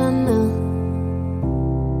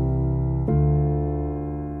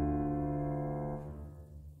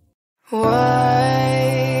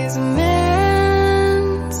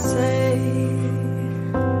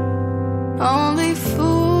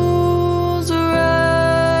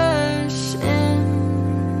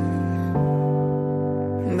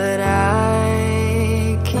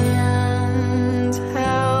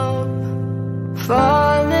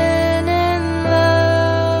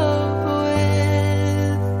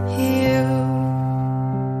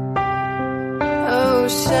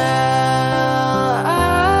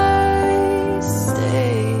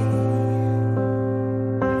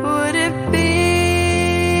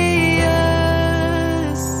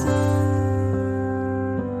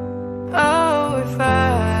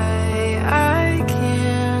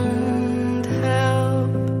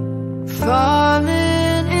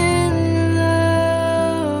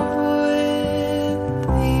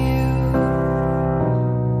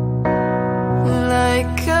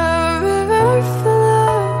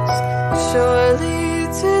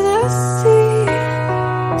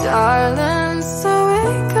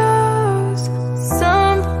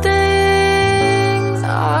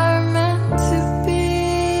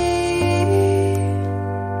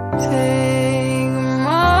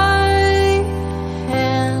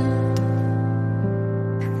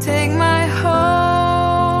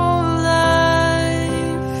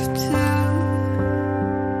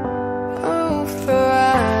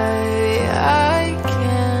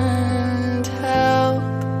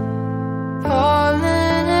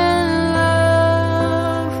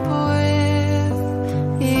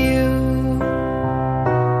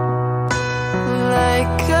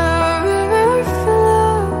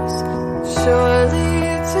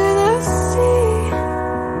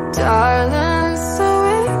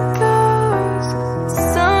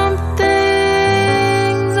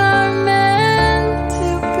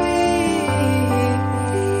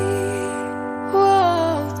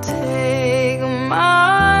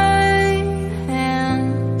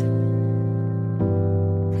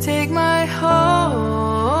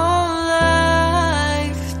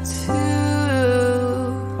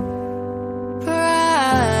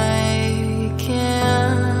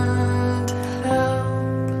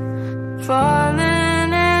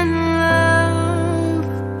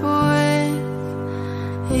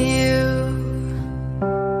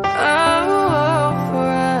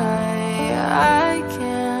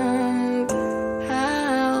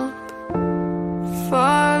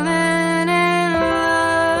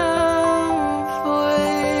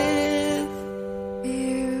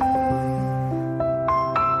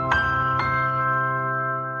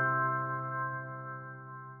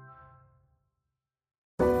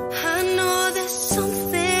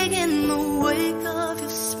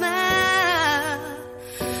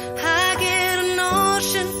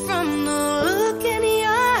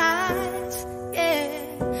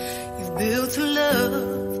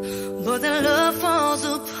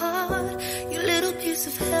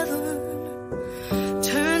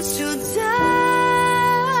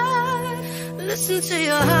Listen to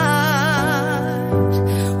your heart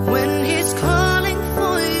when he's calling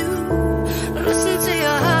for you. Listen to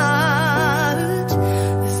your heart.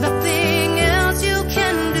 There's nothing else you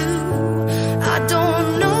can do. I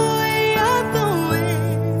don't know where you're going,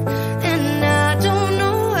 and I don't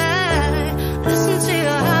know why. Listen to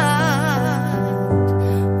your heart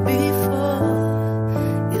before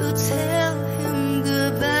you tell him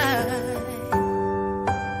goodbye.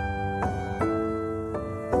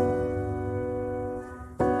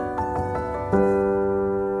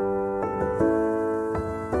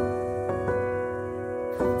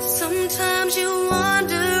 Sometimes you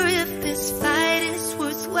wonder if this fight is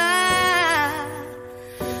worthwhile.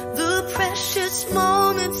 The precious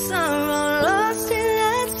moments are all lost in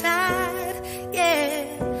the tide. Yeah,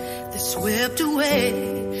 they're swept away,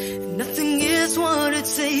 and nothing is what it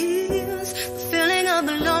seems. The feeling of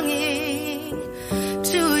belonging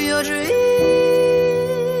to your dreams.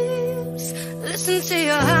 Listen to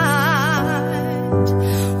your heart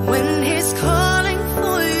when he's calling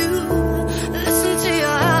for you. Listen to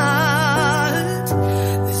your heart.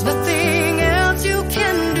 There's nothing else you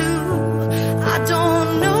can do. I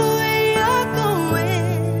don't know where you're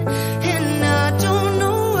going, and I don't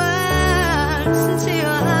know why. Listen to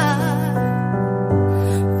your heart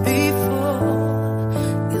before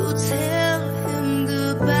you tell him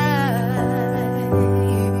goodbye.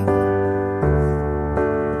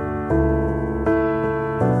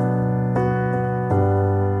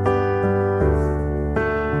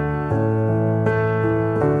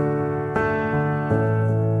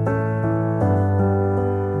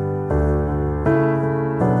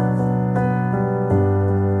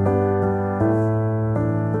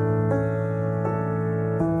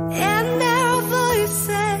 And there are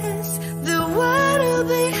voices that want to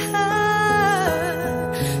be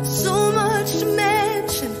heard. So much to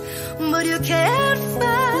mention, but you can't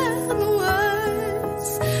find the words.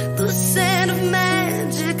 The scent of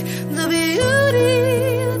magic, the beauty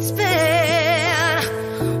that's spent.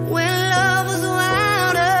 When love was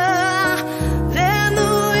wilder than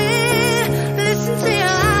the wind. Listen to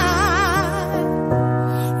your heart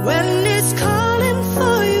when it's calling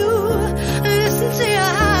for you. Listen to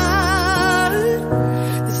your heart.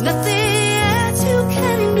 There's nothing else you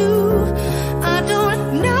can do. I don't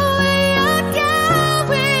know where you're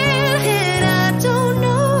going, and I don't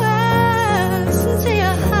know why. Listen to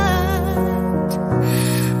your heart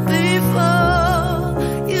before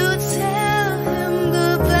you tell him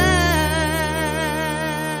goodbye.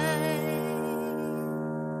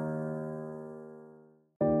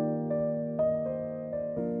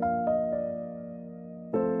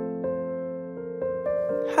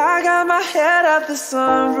 I got my head out the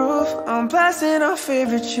sunroof, I'm blasting our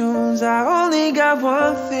favorite tunes. I only got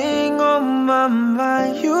one thing on my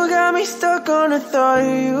mind. You got me stuck on the thought of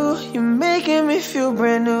you. You're making me feel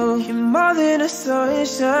brand new. You're more than the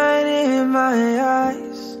sunshine in my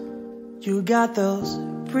eyes. You got those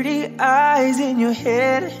pretty eyes in your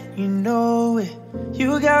head, you know it.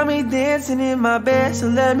 You got me dancing in my bed, so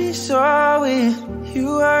let me show it.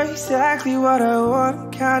 You are exactly what I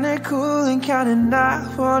want, kinda cool and kinda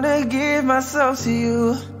not. Wanna give myself to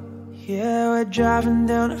you. Yeah, we're driving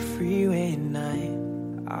down the freeway at night.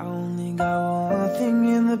 I only got one thing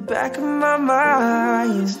in the back of my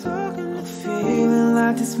mind. I'm feeling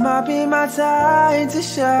like this might be my time to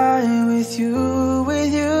shine with you,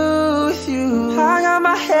 with you, with you. I got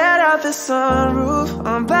my head out the sunroof,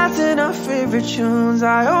 I'm blasting our favorite tunes.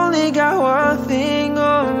 I only got one thing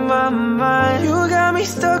on my mind. You got me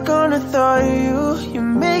stuck on the thought of you. You're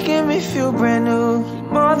making me feel brand new.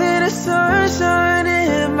 You're more than the sunshine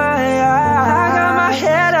in my eyes. I got my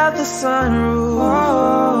head out the sunroof. Oh,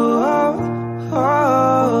 oh,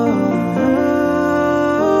 oh.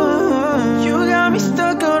 You got me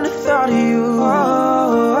stuck on the thought of you. Oh,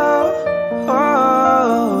 oh,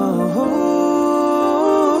 oh.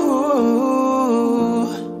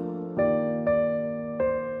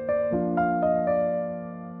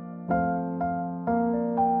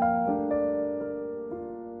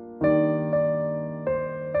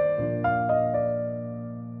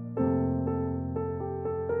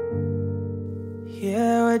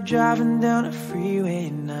 Yeah, we're driving down the freeway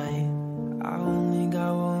at night. I only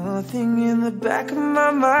got one thing in the back of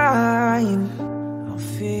my mind. I'm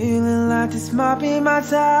feeling like this might be my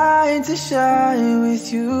time to shine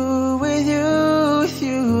with you, with you, with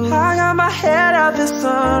you. I got my head out the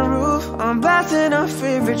sunroof, I'm blasting our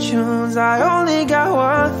favorite tunes. I only got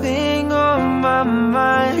one thing on my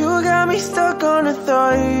mind. You got me stuck on the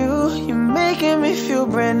thought of you. You're making me feel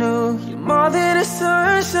brand new. You're more than the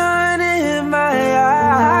sunshine in my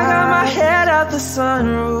eyes. I got my head out the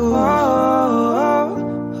sunroof. Oh,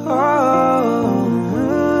 oh, oh.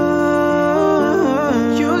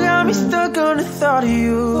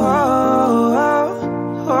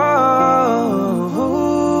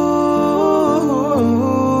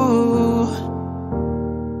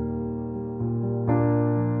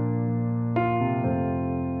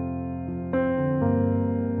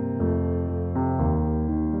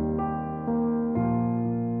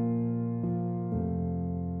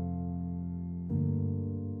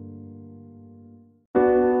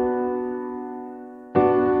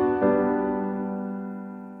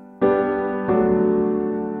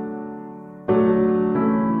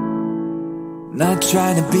 Not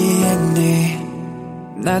trying to be indie,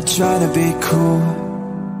 not trying to be cool,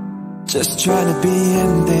 just trying to be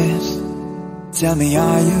in this. Tell me,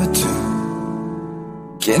 are you too?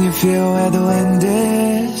 Can you feel where the wind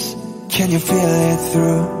is? Can you feel it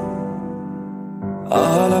through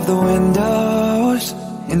all of the windows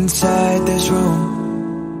inside this room?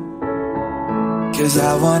 'Cause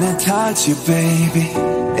I wanna touch you, baby,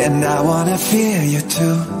 and I wanna feel you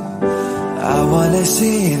too. I wanna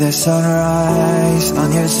see the sunrise on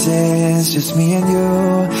your sins, just me and you.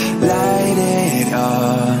 Light it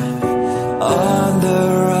on the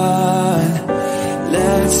run.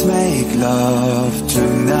 Let's make love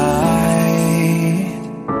tonight.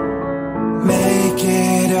 Make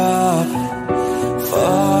it up,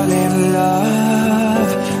 fall in love,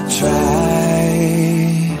 try.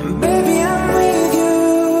 Baby, I'm with you,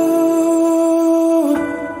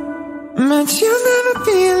 but you'll never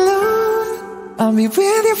be alone. I'll be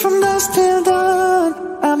with you from dusk till dawn.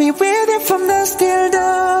 I'll be with you from dusk till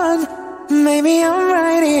dawn. Maybe I'm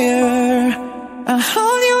right here, I'll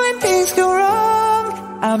hold you when things go wrong.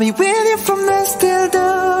 I'll be with you from dusk till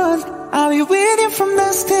dawn. I'll be with you from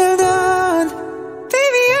dusk till dawn.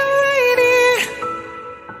 Baby, I'm right here.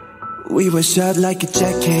 We were shot like a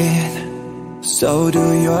jacket, so do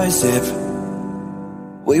your zip.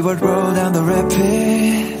 We would roll down the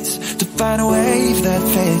rapids to find a wave that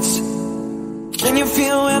fits. Can you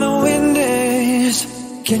feel where the wind is?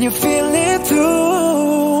 Can you feel it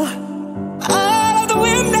through all of the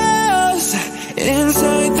windows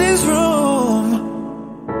inside this room?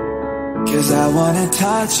 'Cause I wanna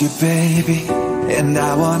touch you, baby, and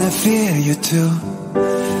I wanna feel you too.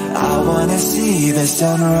 I wanna see the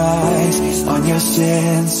sunrise on your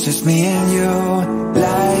sins, just me and you.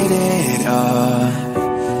 Light it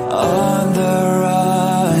on the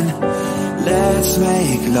run. Let's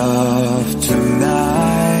make love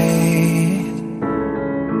tonight.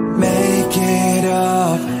 Make it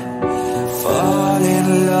up, fall in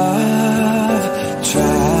love,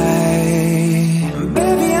 try.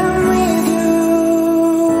 Baby, I'm with you,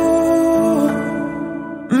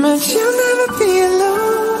 but you'll never be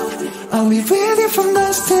alone. I'll be with you from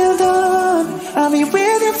dusk till dawn. I'll be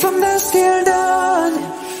with you from dusk till dawn.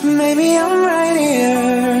 Maybe I'm right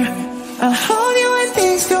here, I'll hold you when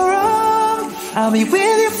things go wrong. I'll be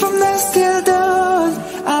with you from dusk till dawn.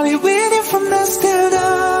 I'll be with you from dusk till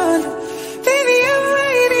dawn. Baby, I'm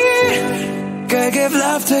right here. Gotta give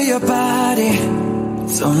love to your body,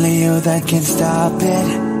 it's only you that can stop it.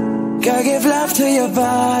 Gotta give love to your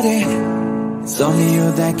body, it's only you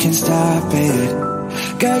that can stop it.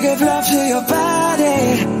 Gotta give love to your body,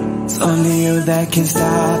 it's only you that can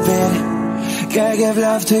stop it. Gotta give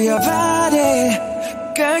love to your body,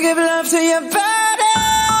 gotta give love to your body.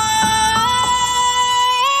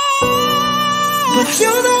 But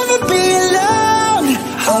you'll never be alone.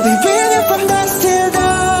 I'll be with you from dusk till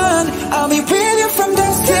dawn. I'll be with you from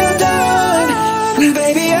dusk till dawn.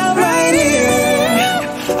 Baby, I'm right here,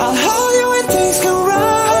 I'll hold you when things go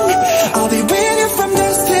wrong. I'll be with you from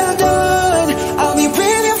dusk till dawn. I'll be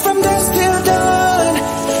with you from dusk till dawn.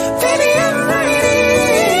 Baby, I'm right here,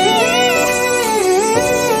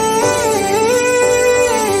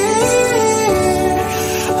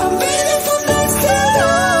 I'm with you from dusk till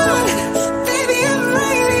dawn. Baby, I'm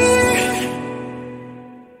right here.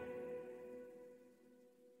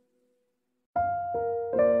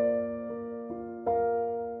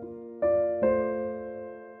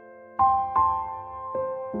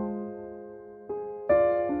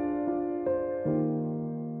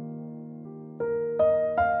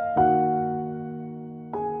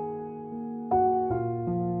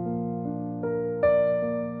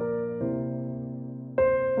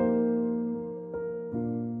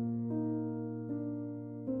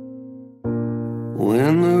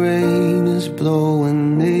 When the rain is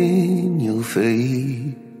blowing in your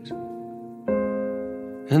face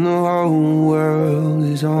and the whole world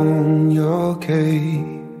is on your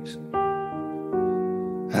case,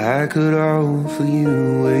 I could offer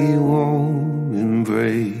you a warm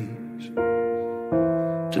embrace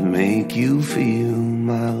to make you feel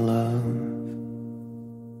my love.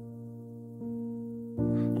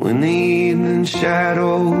 When the evening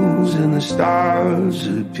shadows and the stars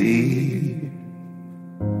appear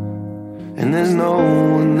and there's no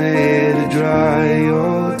one there to dry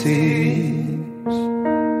your tears,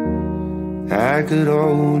 I could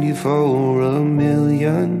hold you for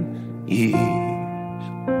 1,000,000 years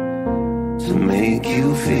to make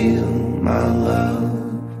you feel my love.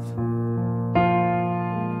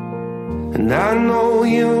 And I know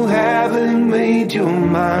you haven't made your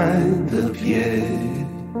mind up yet,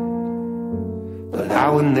 but I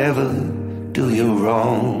would never do you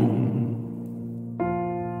wrong.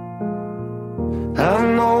 I've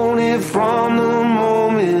known it from the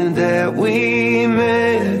moment that we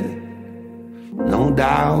met. No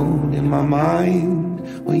doubt in my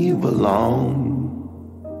mind where you belong.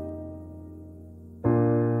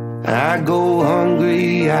 I go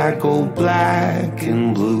hungry, I go black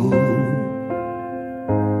and blue.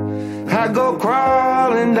 I go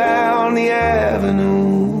crawling down the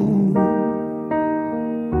avenue.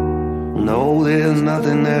 No, there's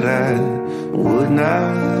nothing that I would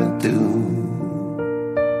not do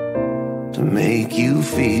to make you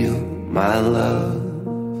feel my love.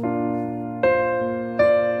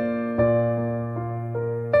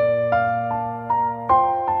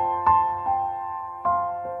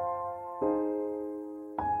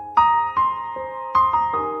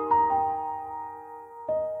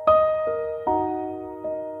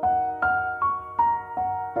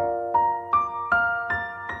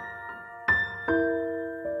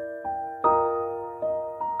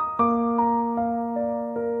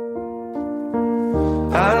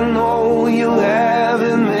 I know you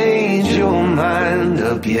haven't made your mind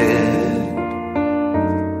up yet,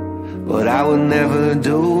 but I would never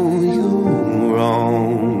do you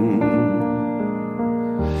wrong.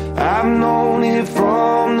 I've known it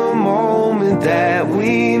from the moment that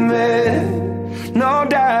we met. No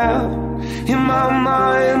doubt in my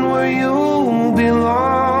mind where you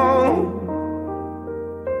belong.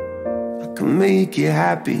 I can make you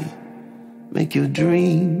happy, make your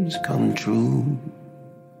dreams come true.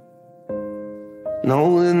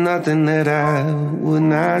 No, there's nothing that I would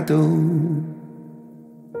not do.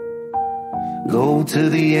 Go to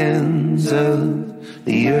the ends of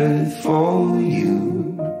the earth for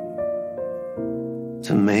you,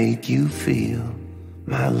 to make you feel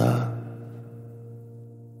my love.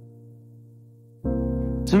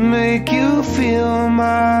 To make you feel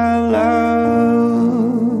my love.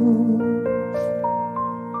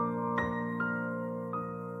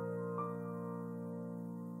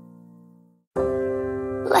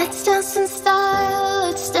 Let's dance in style,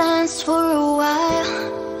 let's dance for a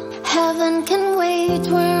while. Heaven can wait,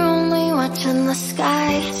 we're only watching the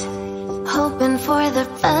skies. Hoping for the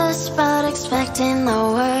best, but expecting the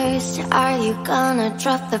worst. Are you gonna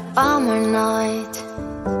drop the bomb or not?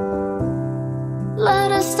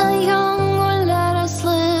 Let us die young or let us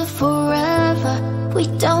live forever. We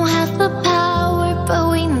don't have the power, but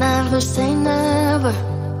we never say never.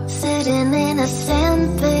 Sitting in a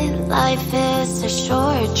sandpit, life is a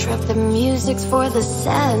short trip. The music's for the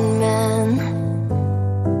sad man.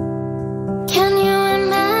 Can you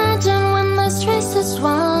imagine when this race is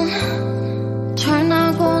won? Turn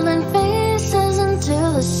our golden faces into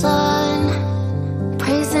the sun.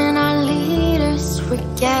 Praising our leaders, we're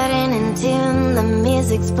getting in tune. The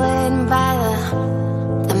music's played by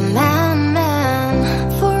the madman.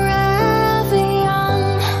 Forever young,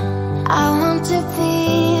 I want to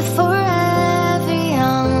be forever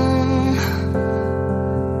young.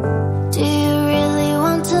 Do you really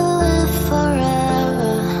want to live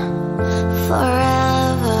forever?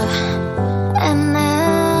 Forever and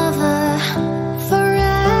ever.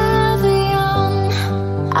 Forever young,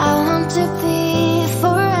 I want to be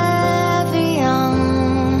forever young.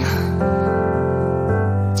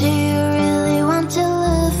 Do you really want to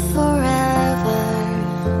live forever?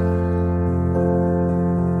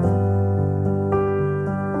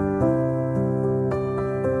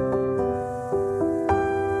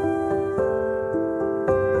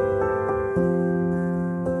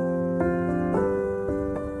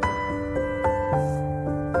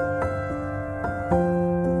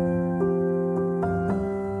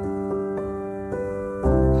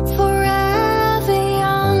 Forever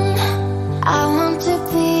young, I want to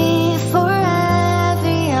be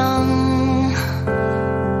forever young.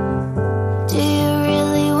 Do you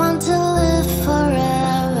really want to live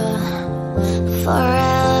forever?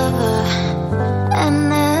 Forever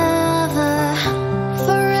and ever.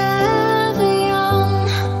 Forever young,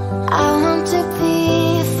 I want to be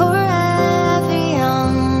forever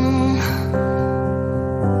young.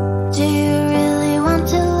 Do you really want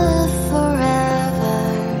to live forever?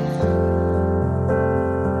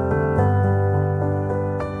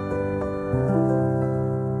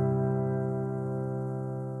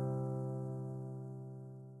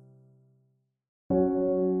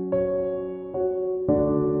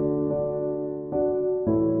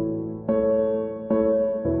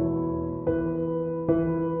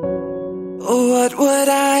 What would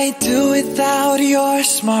I do without your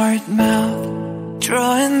smart mouth?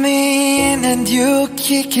 Drawing me in and you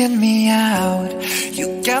kicking me out.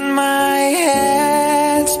 You got my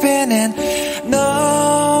head spinning.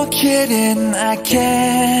 No kidding, I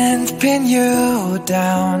can't pin you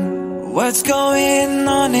down. What's going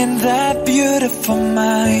on in that beautiful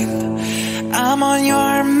mind? I'm on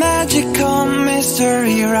your magical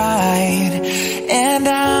mystery ride, and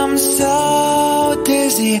I'm so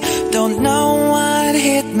dizzy, don't know what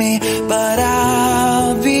hit me, but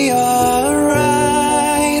I'll be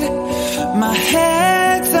alright. My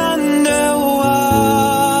head's underwater,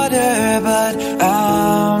 but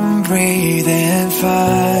I'm breathing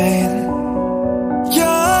fine.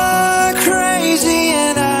 You're crazy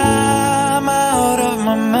and I'm out of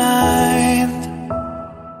my mind,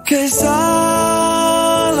 'cause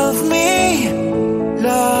all of me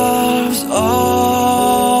loves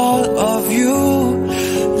all of you.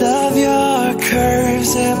 Love your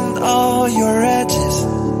curves and all your edges,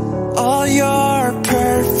 all your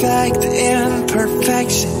perfect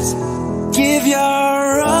imperfections. Give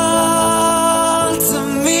your all to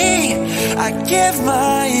me, I give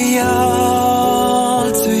my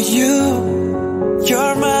all to you.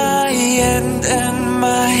 You're my end and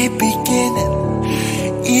my beginning.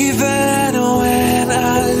 Even when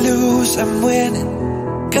I lose, I'm winning,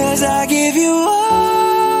 'cause I give you all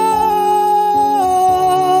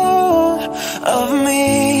of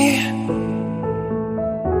me,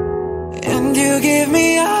 and you give me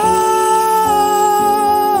all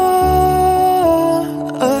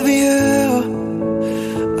of you.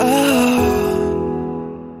 Oh.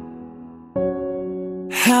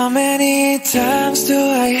 How many times do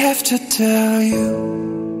I have to tell you?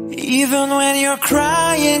 Even when you're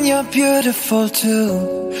crying, you're beautiful too.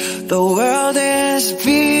 The world is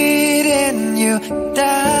beating you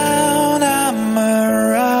down. I'm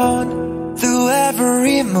around through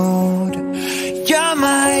every mood. You're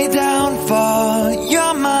my downfall,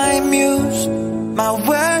 you're my muse, my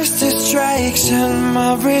worst distraction,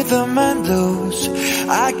 my rhythm and blues.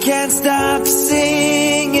 I can't stop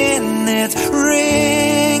singing, it's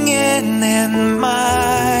ringing in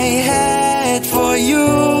my head for you.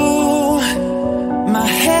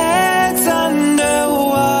 My head's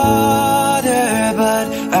underwater, but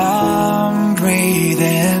I'm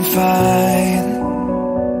breathing fine.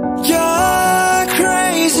 You're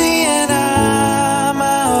crazy and I'm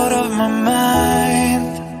out of my mind,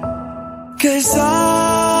 'cause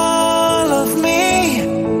all of me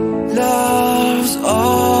loves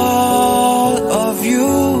all of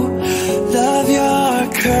you. Love your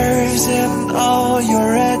curves and all your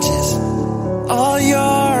edges, all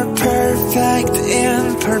your perfect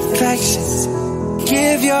imperfections.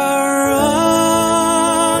 Give your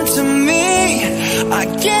all to me, I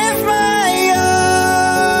give my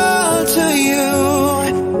all to you.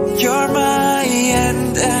 You're my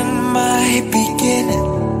end and my beginning.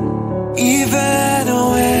 Even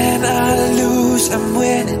when I lose, I'm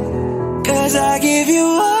winning, 'cause I give you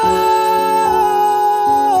all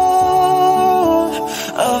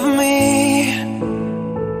of me,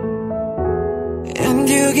 and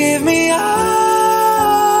you give me all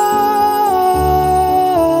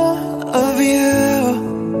of you.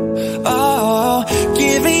 Oh,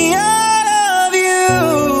 give me all of you.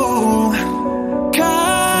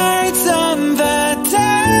 Cards on the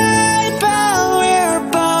table, we're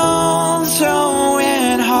both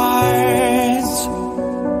showing hearts,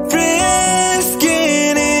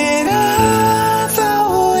 risking it all,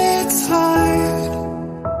 though it's hard,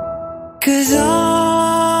 'cause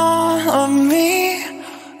all of me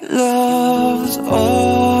loves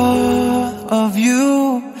all of you.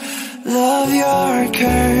 Love your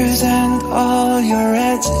curves and all your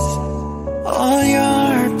edges, all your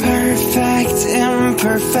perfect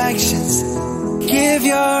imperfections. Give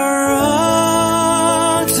your all